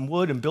buy some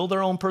wood and build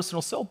our own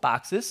personal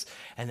soapboxes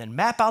and then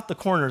map out the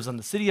corners on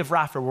the city of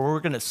Rockford where we're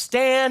going to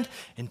stand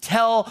and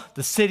tell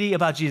the city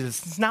about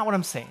Jesus. It's not what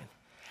I'm saying.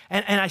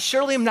 And I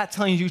surely am not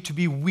telling you to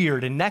be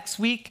weird. And next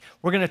week,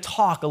 we're going to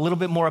talk a little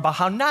bit more about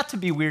how not to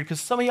be weird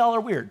because some of y'all are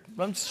weird.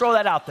 Let me just throw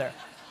that out there.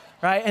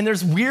 Right? And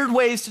there's weird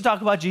ways to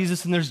talk about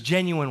Jesus and there's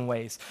genuine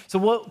ways. So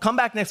we'll come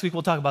back next week,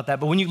 we'll talk about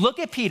that. But when you look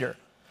at Peter,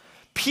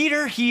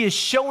 he is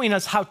showing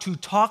us how to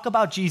talk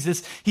about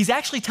Jesus. He's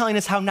actually telling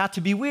us how not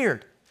to be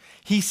weird.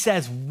 He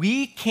says,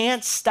 we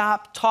can't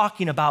stop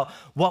talking about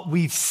what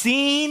we've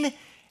seen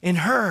and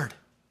heard.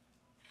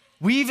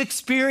 We've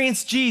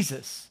experienced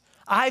Jesus.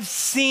 I've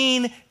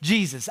seen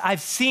Jesus.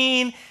 I've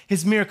seen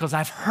his miracles.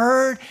 I've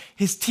heard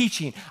his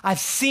teaching. I've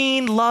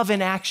seen love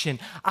in action.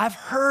 I've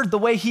heard the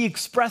way he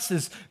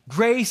expresses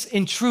grace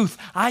and truth.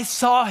 I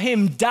saw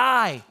him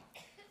die.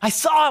 I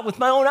saw it with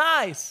my own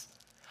eyes.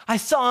 I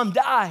saw him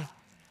die.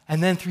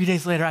 And then 3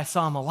 days later, I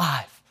saw him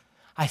alive.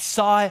 I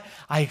saw it.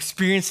 I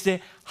experienced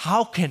it.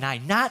 How can I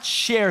not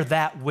share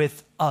that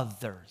with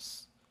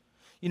others?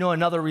 You know,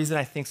 another reason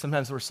I think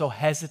sometimes we're so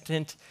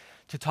hesitant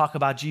to talk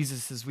about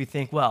Jesus is we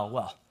think,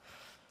 well,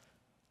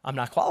 I'm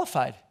not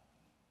qualified.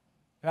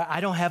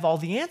 I don't have all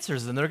the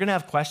answers, and they're going to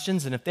have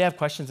questions, and if they have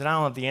questions and I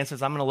don't have the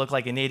answers, I'm going to look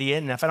like an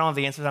idiot, and if I don't have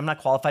the answers, I'm not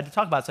qualified to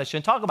talk about it, so I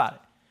shouldn't talk about it.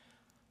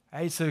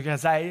 Right? So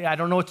because I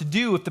don't know what to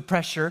do if the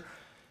pressure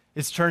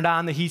is turned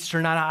on, the heat's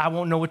turned on, I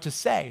won't know what to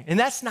say. And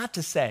that's not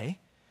to say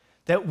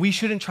that we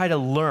shouldn't try to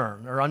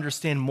learn or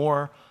understand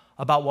more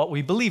about what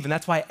we believe. And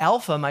that's why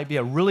Alpha might be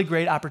a really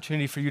great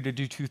opportunity for you to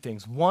do two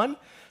things. One,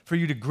 for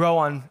you to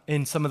grow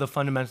in some of the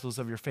fundamentals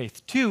of your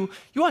faith. Two,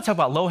 you want to talk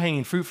about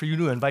low-hanging fruit for you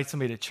to invite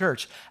somebody to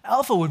church.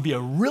 Alpha would be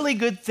a really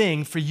good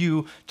thing for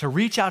you to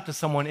reach out to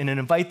someone and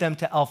invite them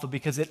to Alpha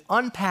because it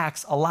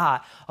unpacks a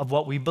lot of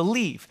what we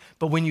believe.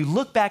 But when you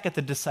look back at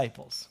the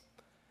disciples,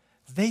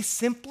 they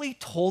simply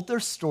told their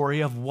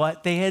story of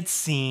what they had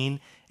seen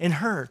and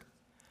heard.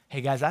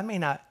 Hey guys, I may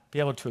not be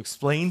able to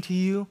explain to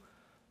you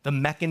the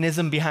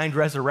mechanism behind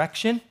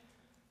resurrection,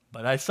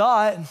 but I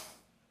saw it.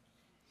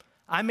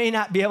 I may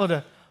not be able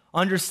to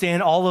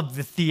understand all of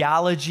the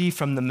theology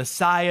from the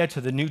Messiah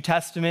to the New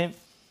Testament,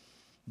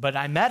 but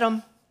I met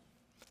them.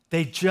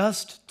 They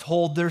just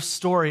told their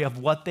story of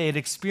what they had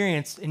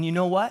experienced. And you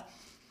know what?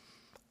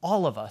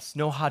 All of us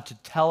know how to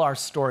tell our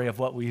story of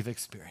what we've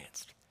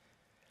experienced.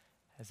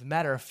 As a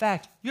matter of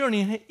fact, you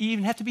don't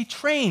even have to be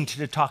trained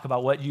to talk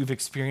about what you've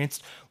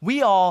experienced.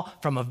 We all,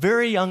 from a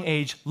very young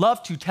age,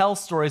 love to tell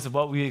stories of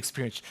what we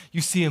experienced.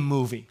 You see a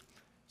movie.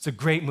 It's a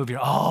great movie.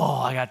 Oh,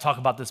 I got to talk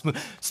about this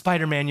movie.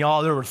 Spider-Man,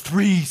 y'all, there were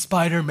 3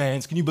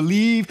 Spider-Mans. Can you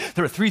believe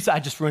there were 3?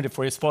 I just ruined it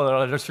for you. Spoiler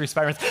alert, there's 3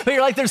 Spider-Mans. But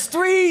you're like, there's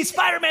 3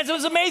 Spider-Mans. It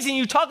was amazing.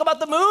 You talk about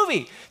the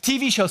movie.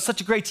 TV show,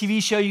 such a great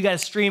TV show. You got to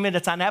stream it.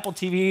 It's on Apple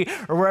TV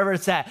or wherever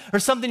it's at. Or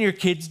something your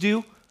kids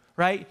do.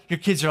 Right? Your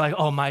kids are like,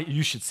 oh,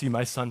 you should see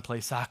my son play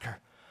soccer.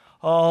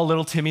 Oh,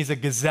 little Timmy's a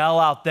gazelle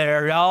out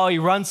there. Oh, he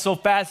runs so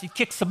fast. He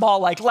kicks the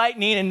ball like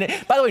lightning.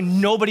 And by the way,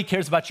 nobody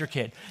cares about your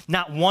kid.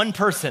 Not one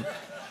person.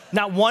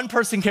 Not one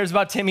person cares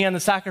about Timmy on the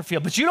soccer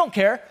field. But you don't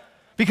care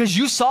because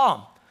you saw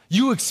him.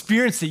 You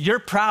experienced it. You're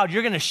proud.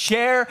 You're going to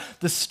share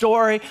the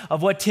story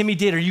of what Timmy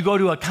did. Or you go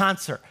to a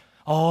concert.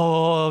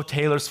 Oh,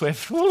 Taylor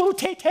Swift. Ooh,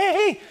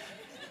 Tay-Tay.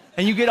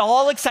 And you get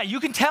all excited.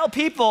 You can tell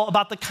people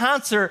about the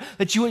concert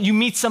that you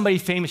meet somebody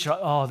famous. You're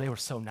like, oh, they were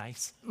so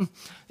nice.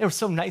 They were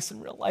so nice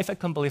in real life. I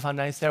couldn't believe how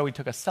nice they were. We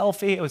took a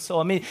selfie. It was so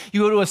amazing. You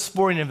go to a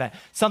sporting event.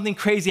 Something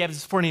crazy happens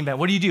at a sporting event.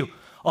 What do?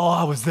 Oh,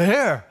 I was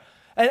there.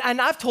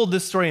 And I've told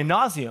this story in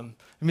nauseam.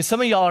 I mean,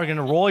 some of y'all are going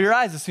to roll your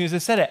eyes as soon as I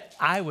said it.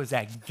 I was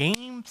at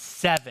Game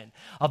 7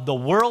 of the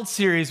World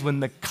Series when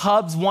the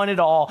Cubs won it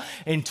all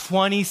in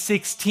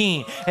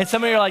 2016. And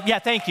some of you are like, yeah,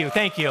 thank you.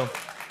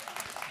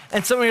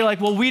 And some of you are like,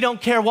 well, we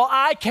don't care. Well,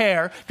 I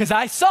care because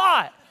I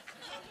saw it.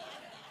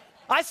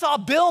 I saw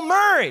Bill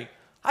Murray.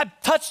 I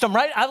touched him,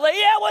 right? I was like,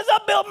 yeah, what's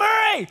up, Bill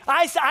Murray?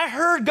 I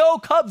heard go,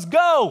 Cubs,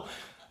 go.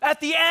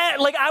 At the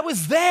end, like I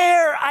was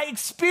there. I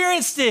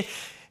experienced it.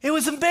 It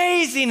was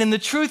amazing. And the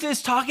truth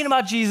is, talking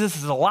about Jesus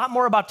is a lot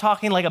more about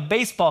talking like a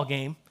baseball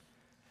game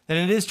than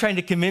it is trying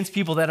to convince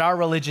people that our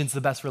religion's the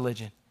best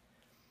religion.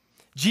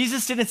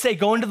 Jesus didn't say,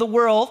 go into the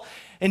world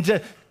and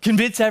to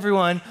convince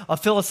everyone a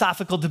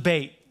philosophical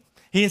debate.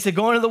 He didn't say,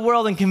 go into the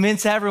world and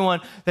convince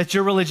everyone that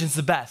your religion's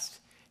the best.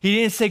 He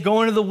didn't say,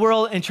 go into the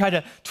world and try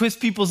to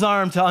twist people's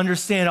arm to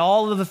understand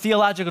all of the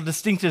theological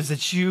distinctives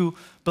that you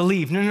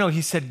believe. No.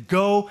 He said,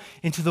 go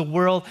into the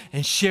world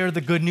and share the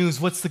good news.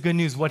 What's the good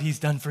news? What he's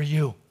done for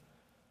you.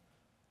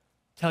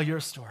 Tell your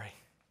story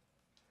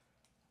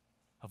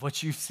of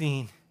what you've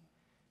seen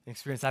and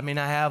experienced. I may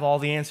not have all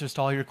the answers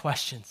to all your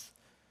questions,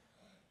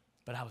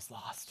 but I was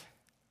lost.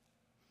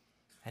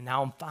 And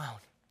now I'm found.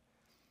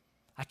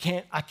 I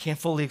can't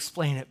fully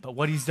explain it, but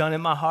what he's done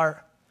in my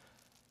heart,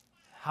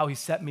 how he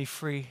set me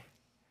free.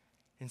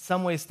 In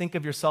some ways, think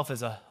of yourself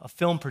as a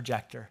film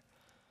projector.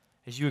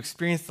 As you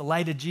experience the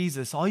light of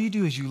Jesus, all you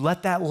do is you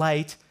let that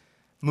light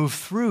move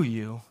through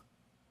you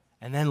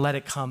and then let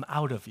it come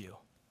out of you.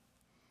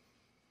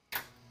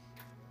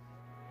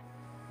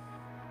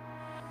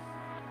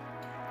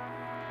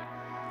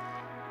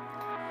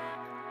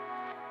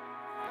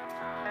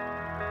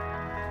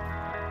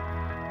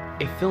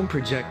 A film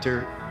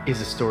projector is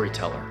a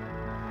storyteller.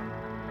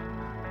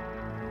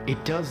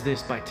 It does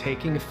this by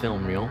taking a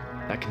film reel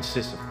that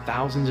consists of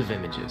thousands of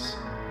images.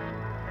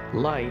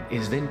 Light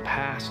is then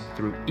passed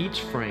through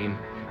each frame,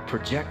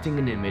 projecting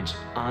an image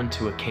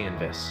onto a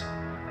canvas.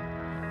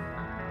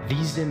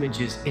 These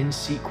images in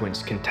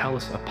sequence can tell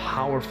us a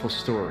powerful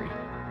story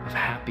of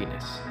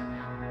happiness,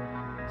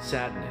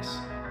 sadness,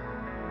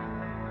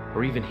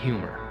 or even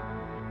humor.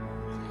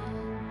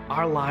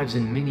 Our lives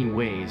in many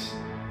ways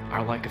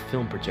are like a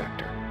film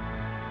projector.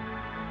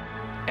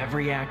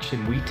 Every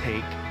action we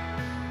take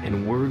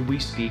and word we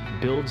speak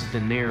builds the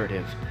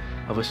narrative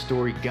of a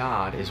story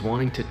God is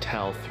wanting to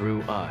tell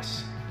through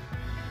us.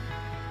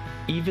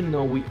 Even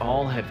though we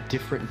all have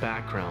different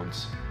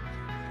backgrounds,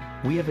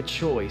 we have a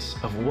choice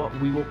of what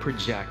we will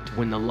project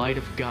when the light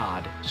of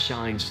God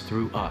shines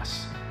through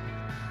us.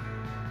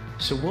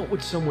 So what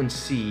would someone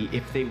see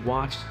if they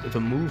watched the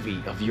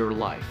movie of your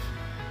life?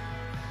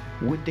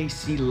 Would they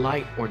see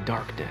light or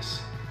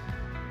darkness?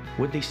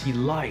 Would they see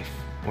life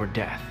or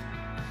death?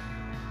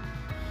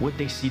 Would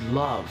they see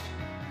love?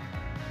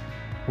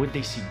 Would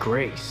they see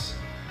grace?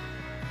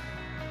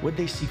 Would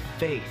they see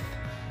faith?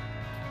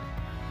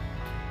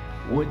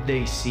 Would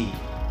they see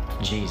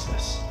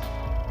Jesus?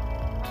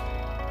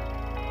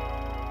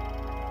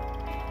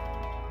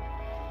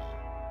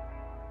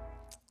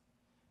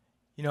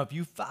 You know, if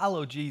you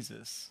follow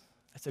Jesus,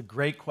 That's a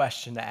great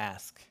question to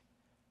ask.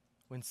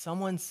 When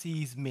someone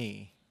sees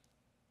me,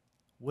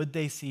 would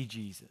they see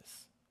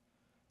Jesus?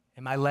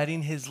 Am I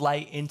letting his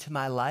light into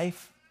my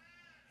life?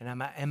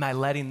 And am I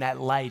letting that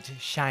light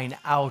shine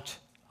out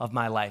of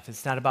my life?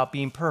 It's not about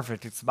being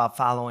perfect. It's about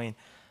following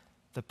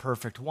the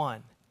perfect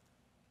one.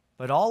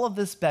 But all of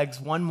this begs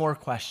one more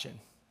question.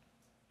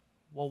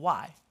 Well,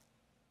 why?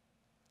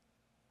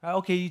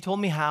 Okay, you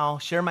told me how,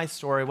 share my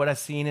story, what I've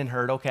seen and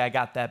heard. Okay, I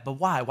got that. But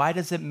why? Why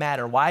does it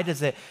matter? Why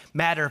does it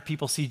matter if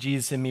people see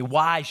Jesus in me?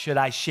 Why should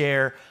I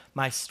share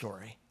my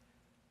story?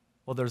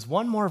 Well, there's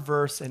one more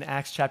verse in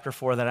Acts chapter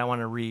 4 that I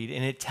want to read,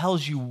 and it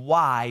tells you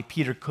why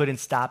Peter couldn't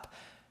stop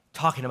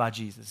talking about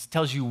Jesus. It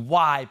tells you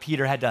why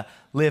Peter had to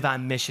live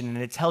on mission, and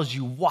it tells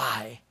you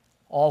why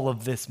all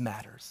of this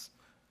matters.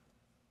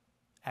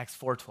 Acts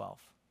 4:12.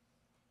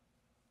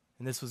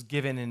 And this was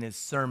given in his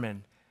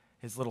sermon,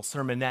 his little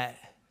sermonette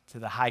to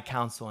the high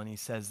council, and he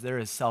says, there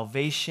is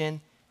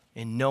salvation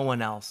in no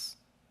one else.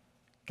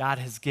 God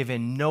has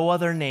given no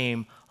other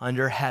name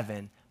under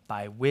heaven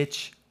by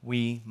which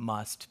we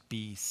must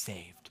be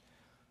saved.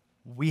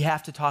 We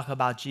have to talk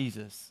about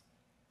Jesus,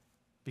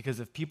 because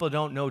if people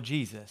don't know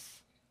Jesus,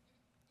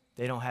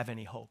 they don't have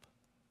any hope.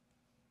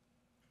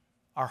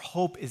 Our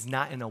hope is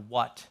not in a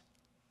what.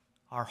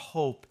 Our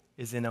hope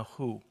is in a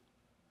who.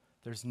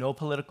 There's no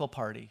political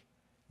party,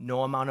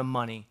 no amount of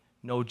money,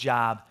 no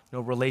job, no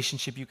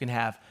relationship you can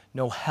have,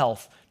 no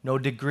health, no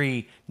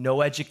degree,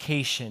 no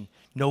education,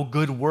 no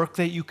good work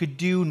that you could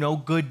do, no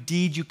good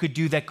deed you could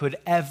do that could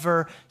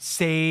ever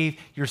save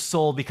your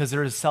soul, because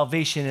there is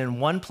salvation in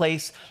one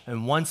place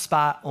and one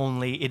spot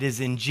only. It is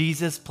in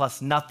Jesus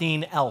plus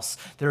nothing else.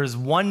 There is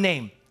one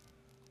name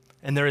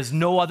and there is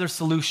no other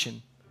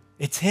solution.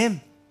 It's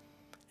him.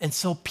 And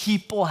so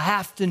people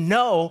have to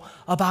know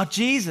about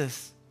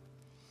Jesus.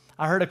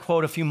 I heard a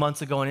quote a few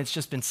months ago and it's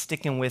just been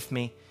sticking with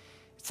me.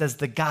 It says,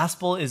 the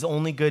gospel is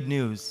only good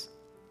news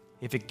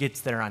if it gets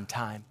there on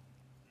time.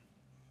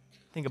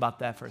 Think about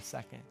that for a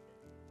second.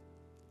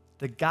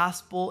 The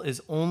gospel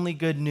is only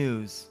good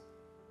news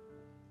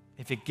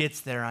if it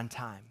gets there on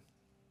time.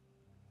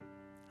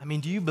 I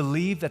mean, do you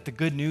believe that the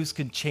good news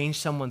can change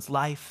someone's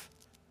life?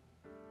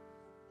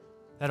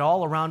 That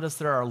all around us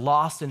there are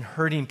lost and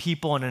hurting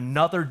people, and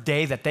another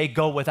day that they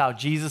go without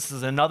Jesus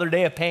is another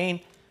day of pain,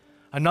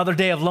 another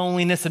day of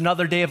loneliness,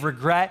 another day of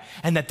regret,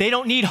 and that they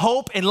don't need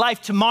hope in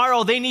life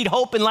tomorrow, they need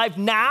hope in life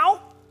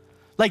now?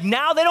 Like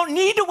now, they don't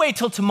need to wait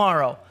till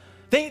tomorrow.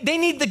 They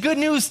need the good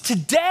news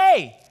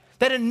today,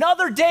 that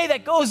another day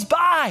that goes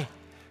by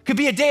could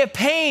be a day of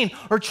pain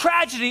or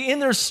tragedy in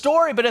their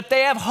story, but if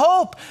they have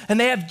hope and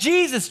they have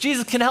Jesus,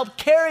 Jesus can help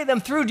carry them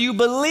through. Do you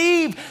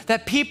believe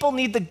that people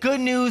need the good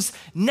news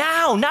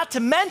now? Not to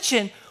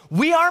mention,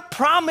 we aren't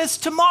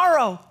promised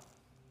tomorrow.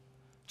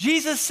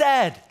 Jesus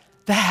said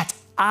that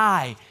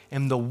I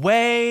am the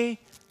way,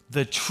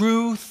 the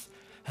truth,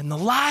 and the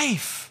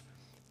life.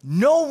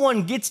 No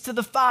one gets to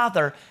the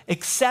Father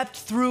except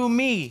through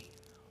me.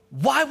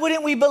 Why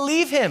wouldn't we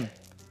believe him?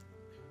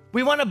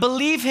 We want to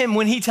believe him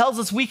when he tells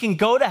us we can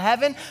go to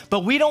heaven,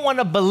 but we don't want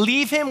to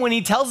believe him when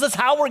he tells us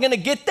how we're going to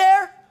get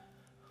there.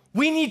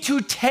 We need to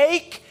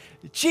take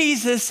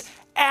Jesus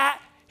at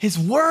his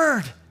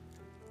word.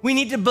 We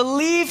need to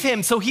believe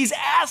him. So he's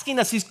asking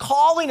us, he's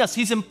calling us,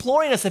 he's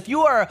imploring us. If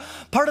you are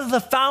part of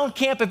the Found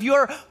Camp, if you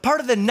are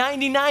part of the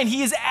 99,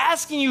 he is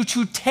asking you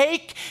to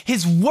take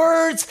his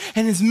words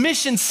and his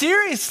mission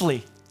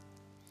seriously.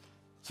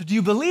 So do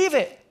you believe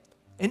it?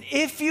 And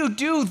if you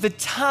do, the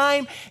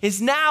time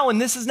is now.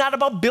 And this is not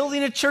about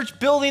building a church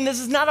building. This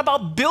is not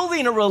about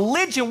building a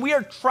religion. We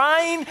are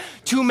trying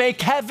to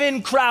make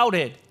heaven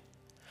crowded.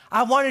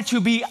 I want it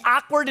to be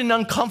awkward and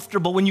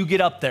uncomfortable when you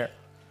get up there.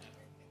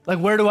 Like,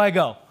 where do I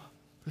go?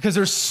 Because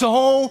there's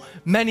so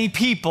many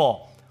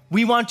people.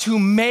 We want to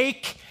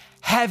make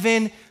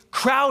heaven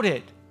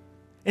crowded.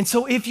 And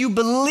so if you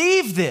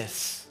believe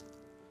this,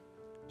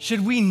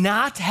 should we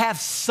not have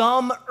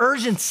some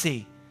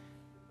urgency?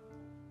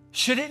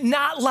 Should it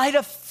not light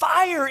a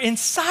fire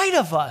inside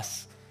of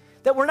us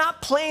that we're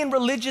not playing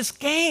religious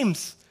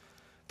games,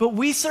 but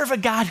we serve a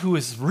God who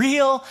is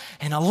real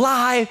and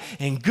alive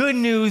and good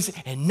news,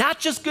 and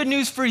not just good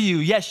news for you.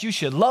 Yes, you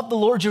should love the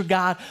Lord your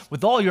God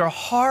with all your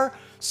heart,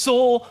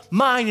 soul,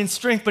 mind, and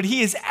strength, but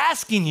he is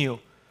asking you,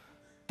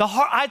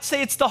 I'd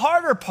say it's the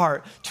harder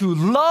part, to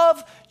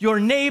love your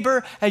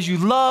neighbor as you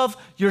love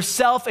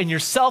yourself, and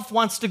yourself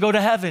wants to go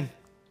to heaven.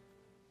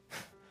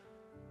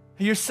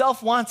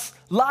 Yourself wants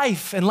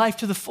life and life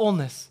to the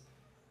fullness.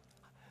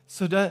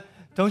 So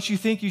don't you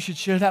think you should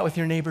share that with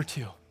your neighbor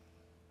too?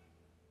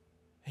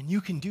 And you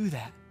can do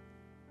that.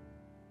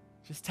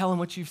 Just tell them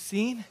what you've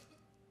seen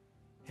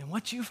and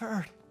what you've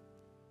heard,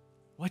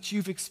 what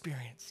you've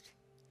experienced.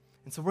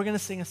 And so we're going to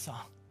sing a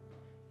song.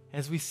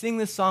 As we sing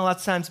this song,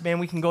 lots of times, man,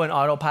 we can go in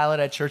autopilot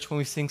at church when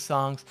we sing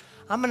songs.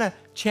 I'm going to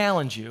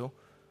challenge you.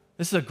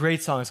 This is a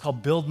great song. It's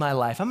called Build My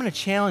Life. I'm going to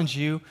challenge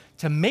you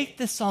to make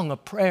this song a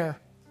prayer,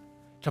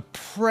 to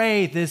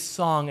pray this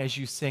song as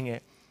you sing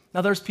it.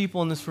 Now, there's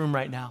people in this room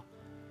right now,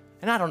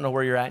 And I don't know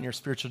where you're at in your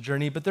spiritual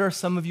journey, but there are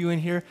some of you in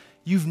here,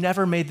 you've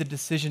never made the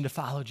decision to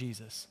follow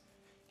Jesus.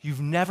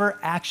 You've never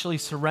actually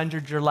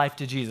surrendered your life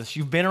to Jesus.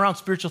 You've been around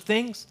spiritual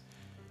things.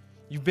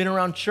 You've been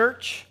around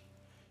church.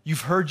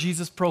 You've heard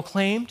Jesus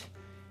proclaimed,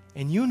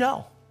 and you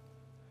know.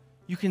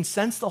 You can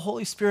sense the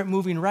Holy Spirit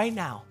moving right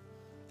now.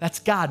 That's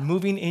God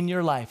moving in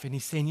your life. And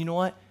he's saying, you know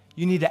what?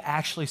 You need to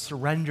actually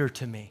surrender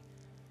to me.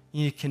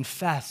 You need to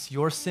confess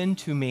your sin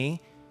to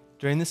me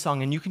during the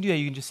song. And you can do that.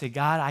 You can just say,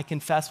 God, I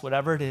confess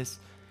whatever it is.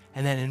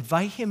 And then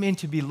invite him in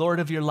to be Lord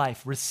of your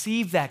life.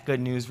 Receive that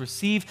good news.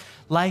 Receive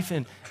life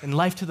and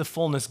life to the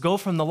fullness. Go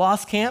from the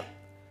lost camp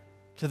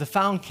to the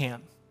found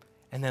camp.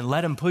 And then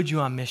let him put you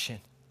on mission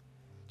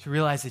to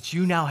realize that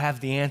you now have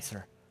the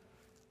answer,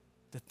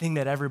 the thing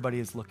that everybody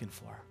is looking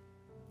for.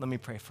 Let me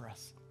pray for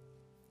us.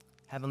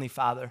 Heavenly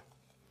Father,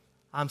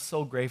 I'm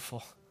so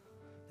grateful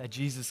that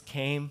Jesus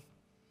came.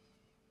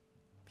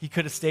 He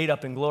could have stayed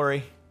up in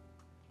glory,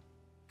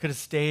 could have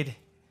stayed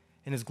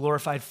in his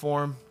glorified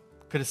form,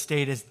 could have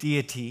stayed as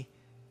deity,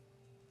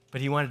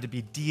 but he wanted to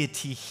be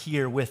deity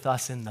here with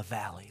us in the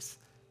valleys.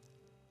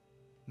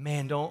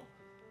 Man,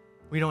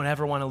 we don't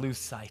ever want to lose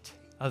sight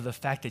of the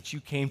fact that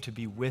you came to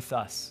be with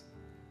us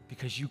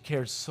because you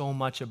cared so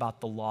much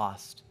about the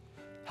lost.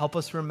 Help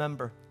us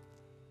remember.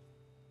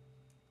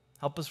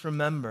 Help us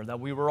remember that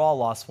we were all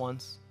lost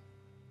once.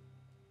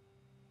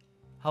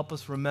 Help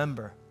us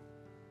remember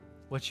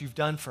what you've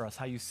done for us,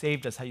 how you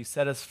saved us, how you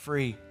set us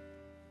free.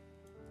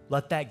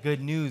 Let that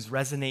good news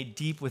resonate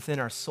deep within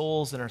our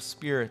souls and our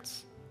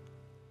spirits.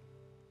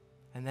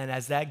 And then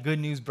as that good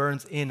news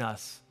burns in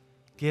us,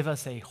 give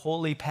us a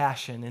holy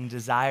passion and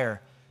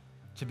desire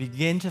to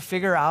begin to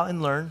figure out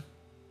and learn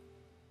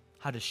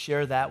how to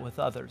share that with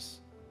others.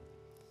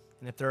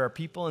 And if there are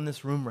people in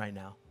this room right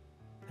now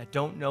that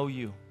don't know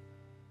you,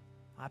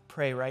 I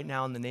pray right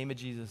now in the name of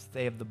Jesus,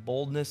 they have the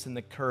boldness and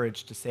the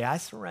courage to say, I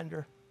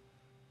surrender.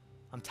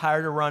 I'm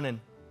tired of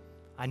running.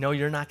 I know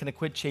you're not going to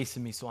quit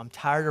chasing me, so I'm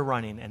tired of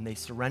running. And they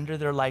surrender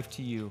their life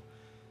to you.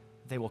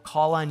 They will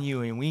call on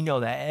you, and we know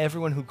that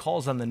everyone who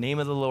calls on the name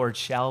of the Lord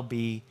shall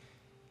be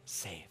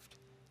saved.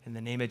 In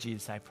the name of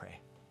Jesus, I pray.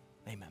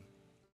 Amen.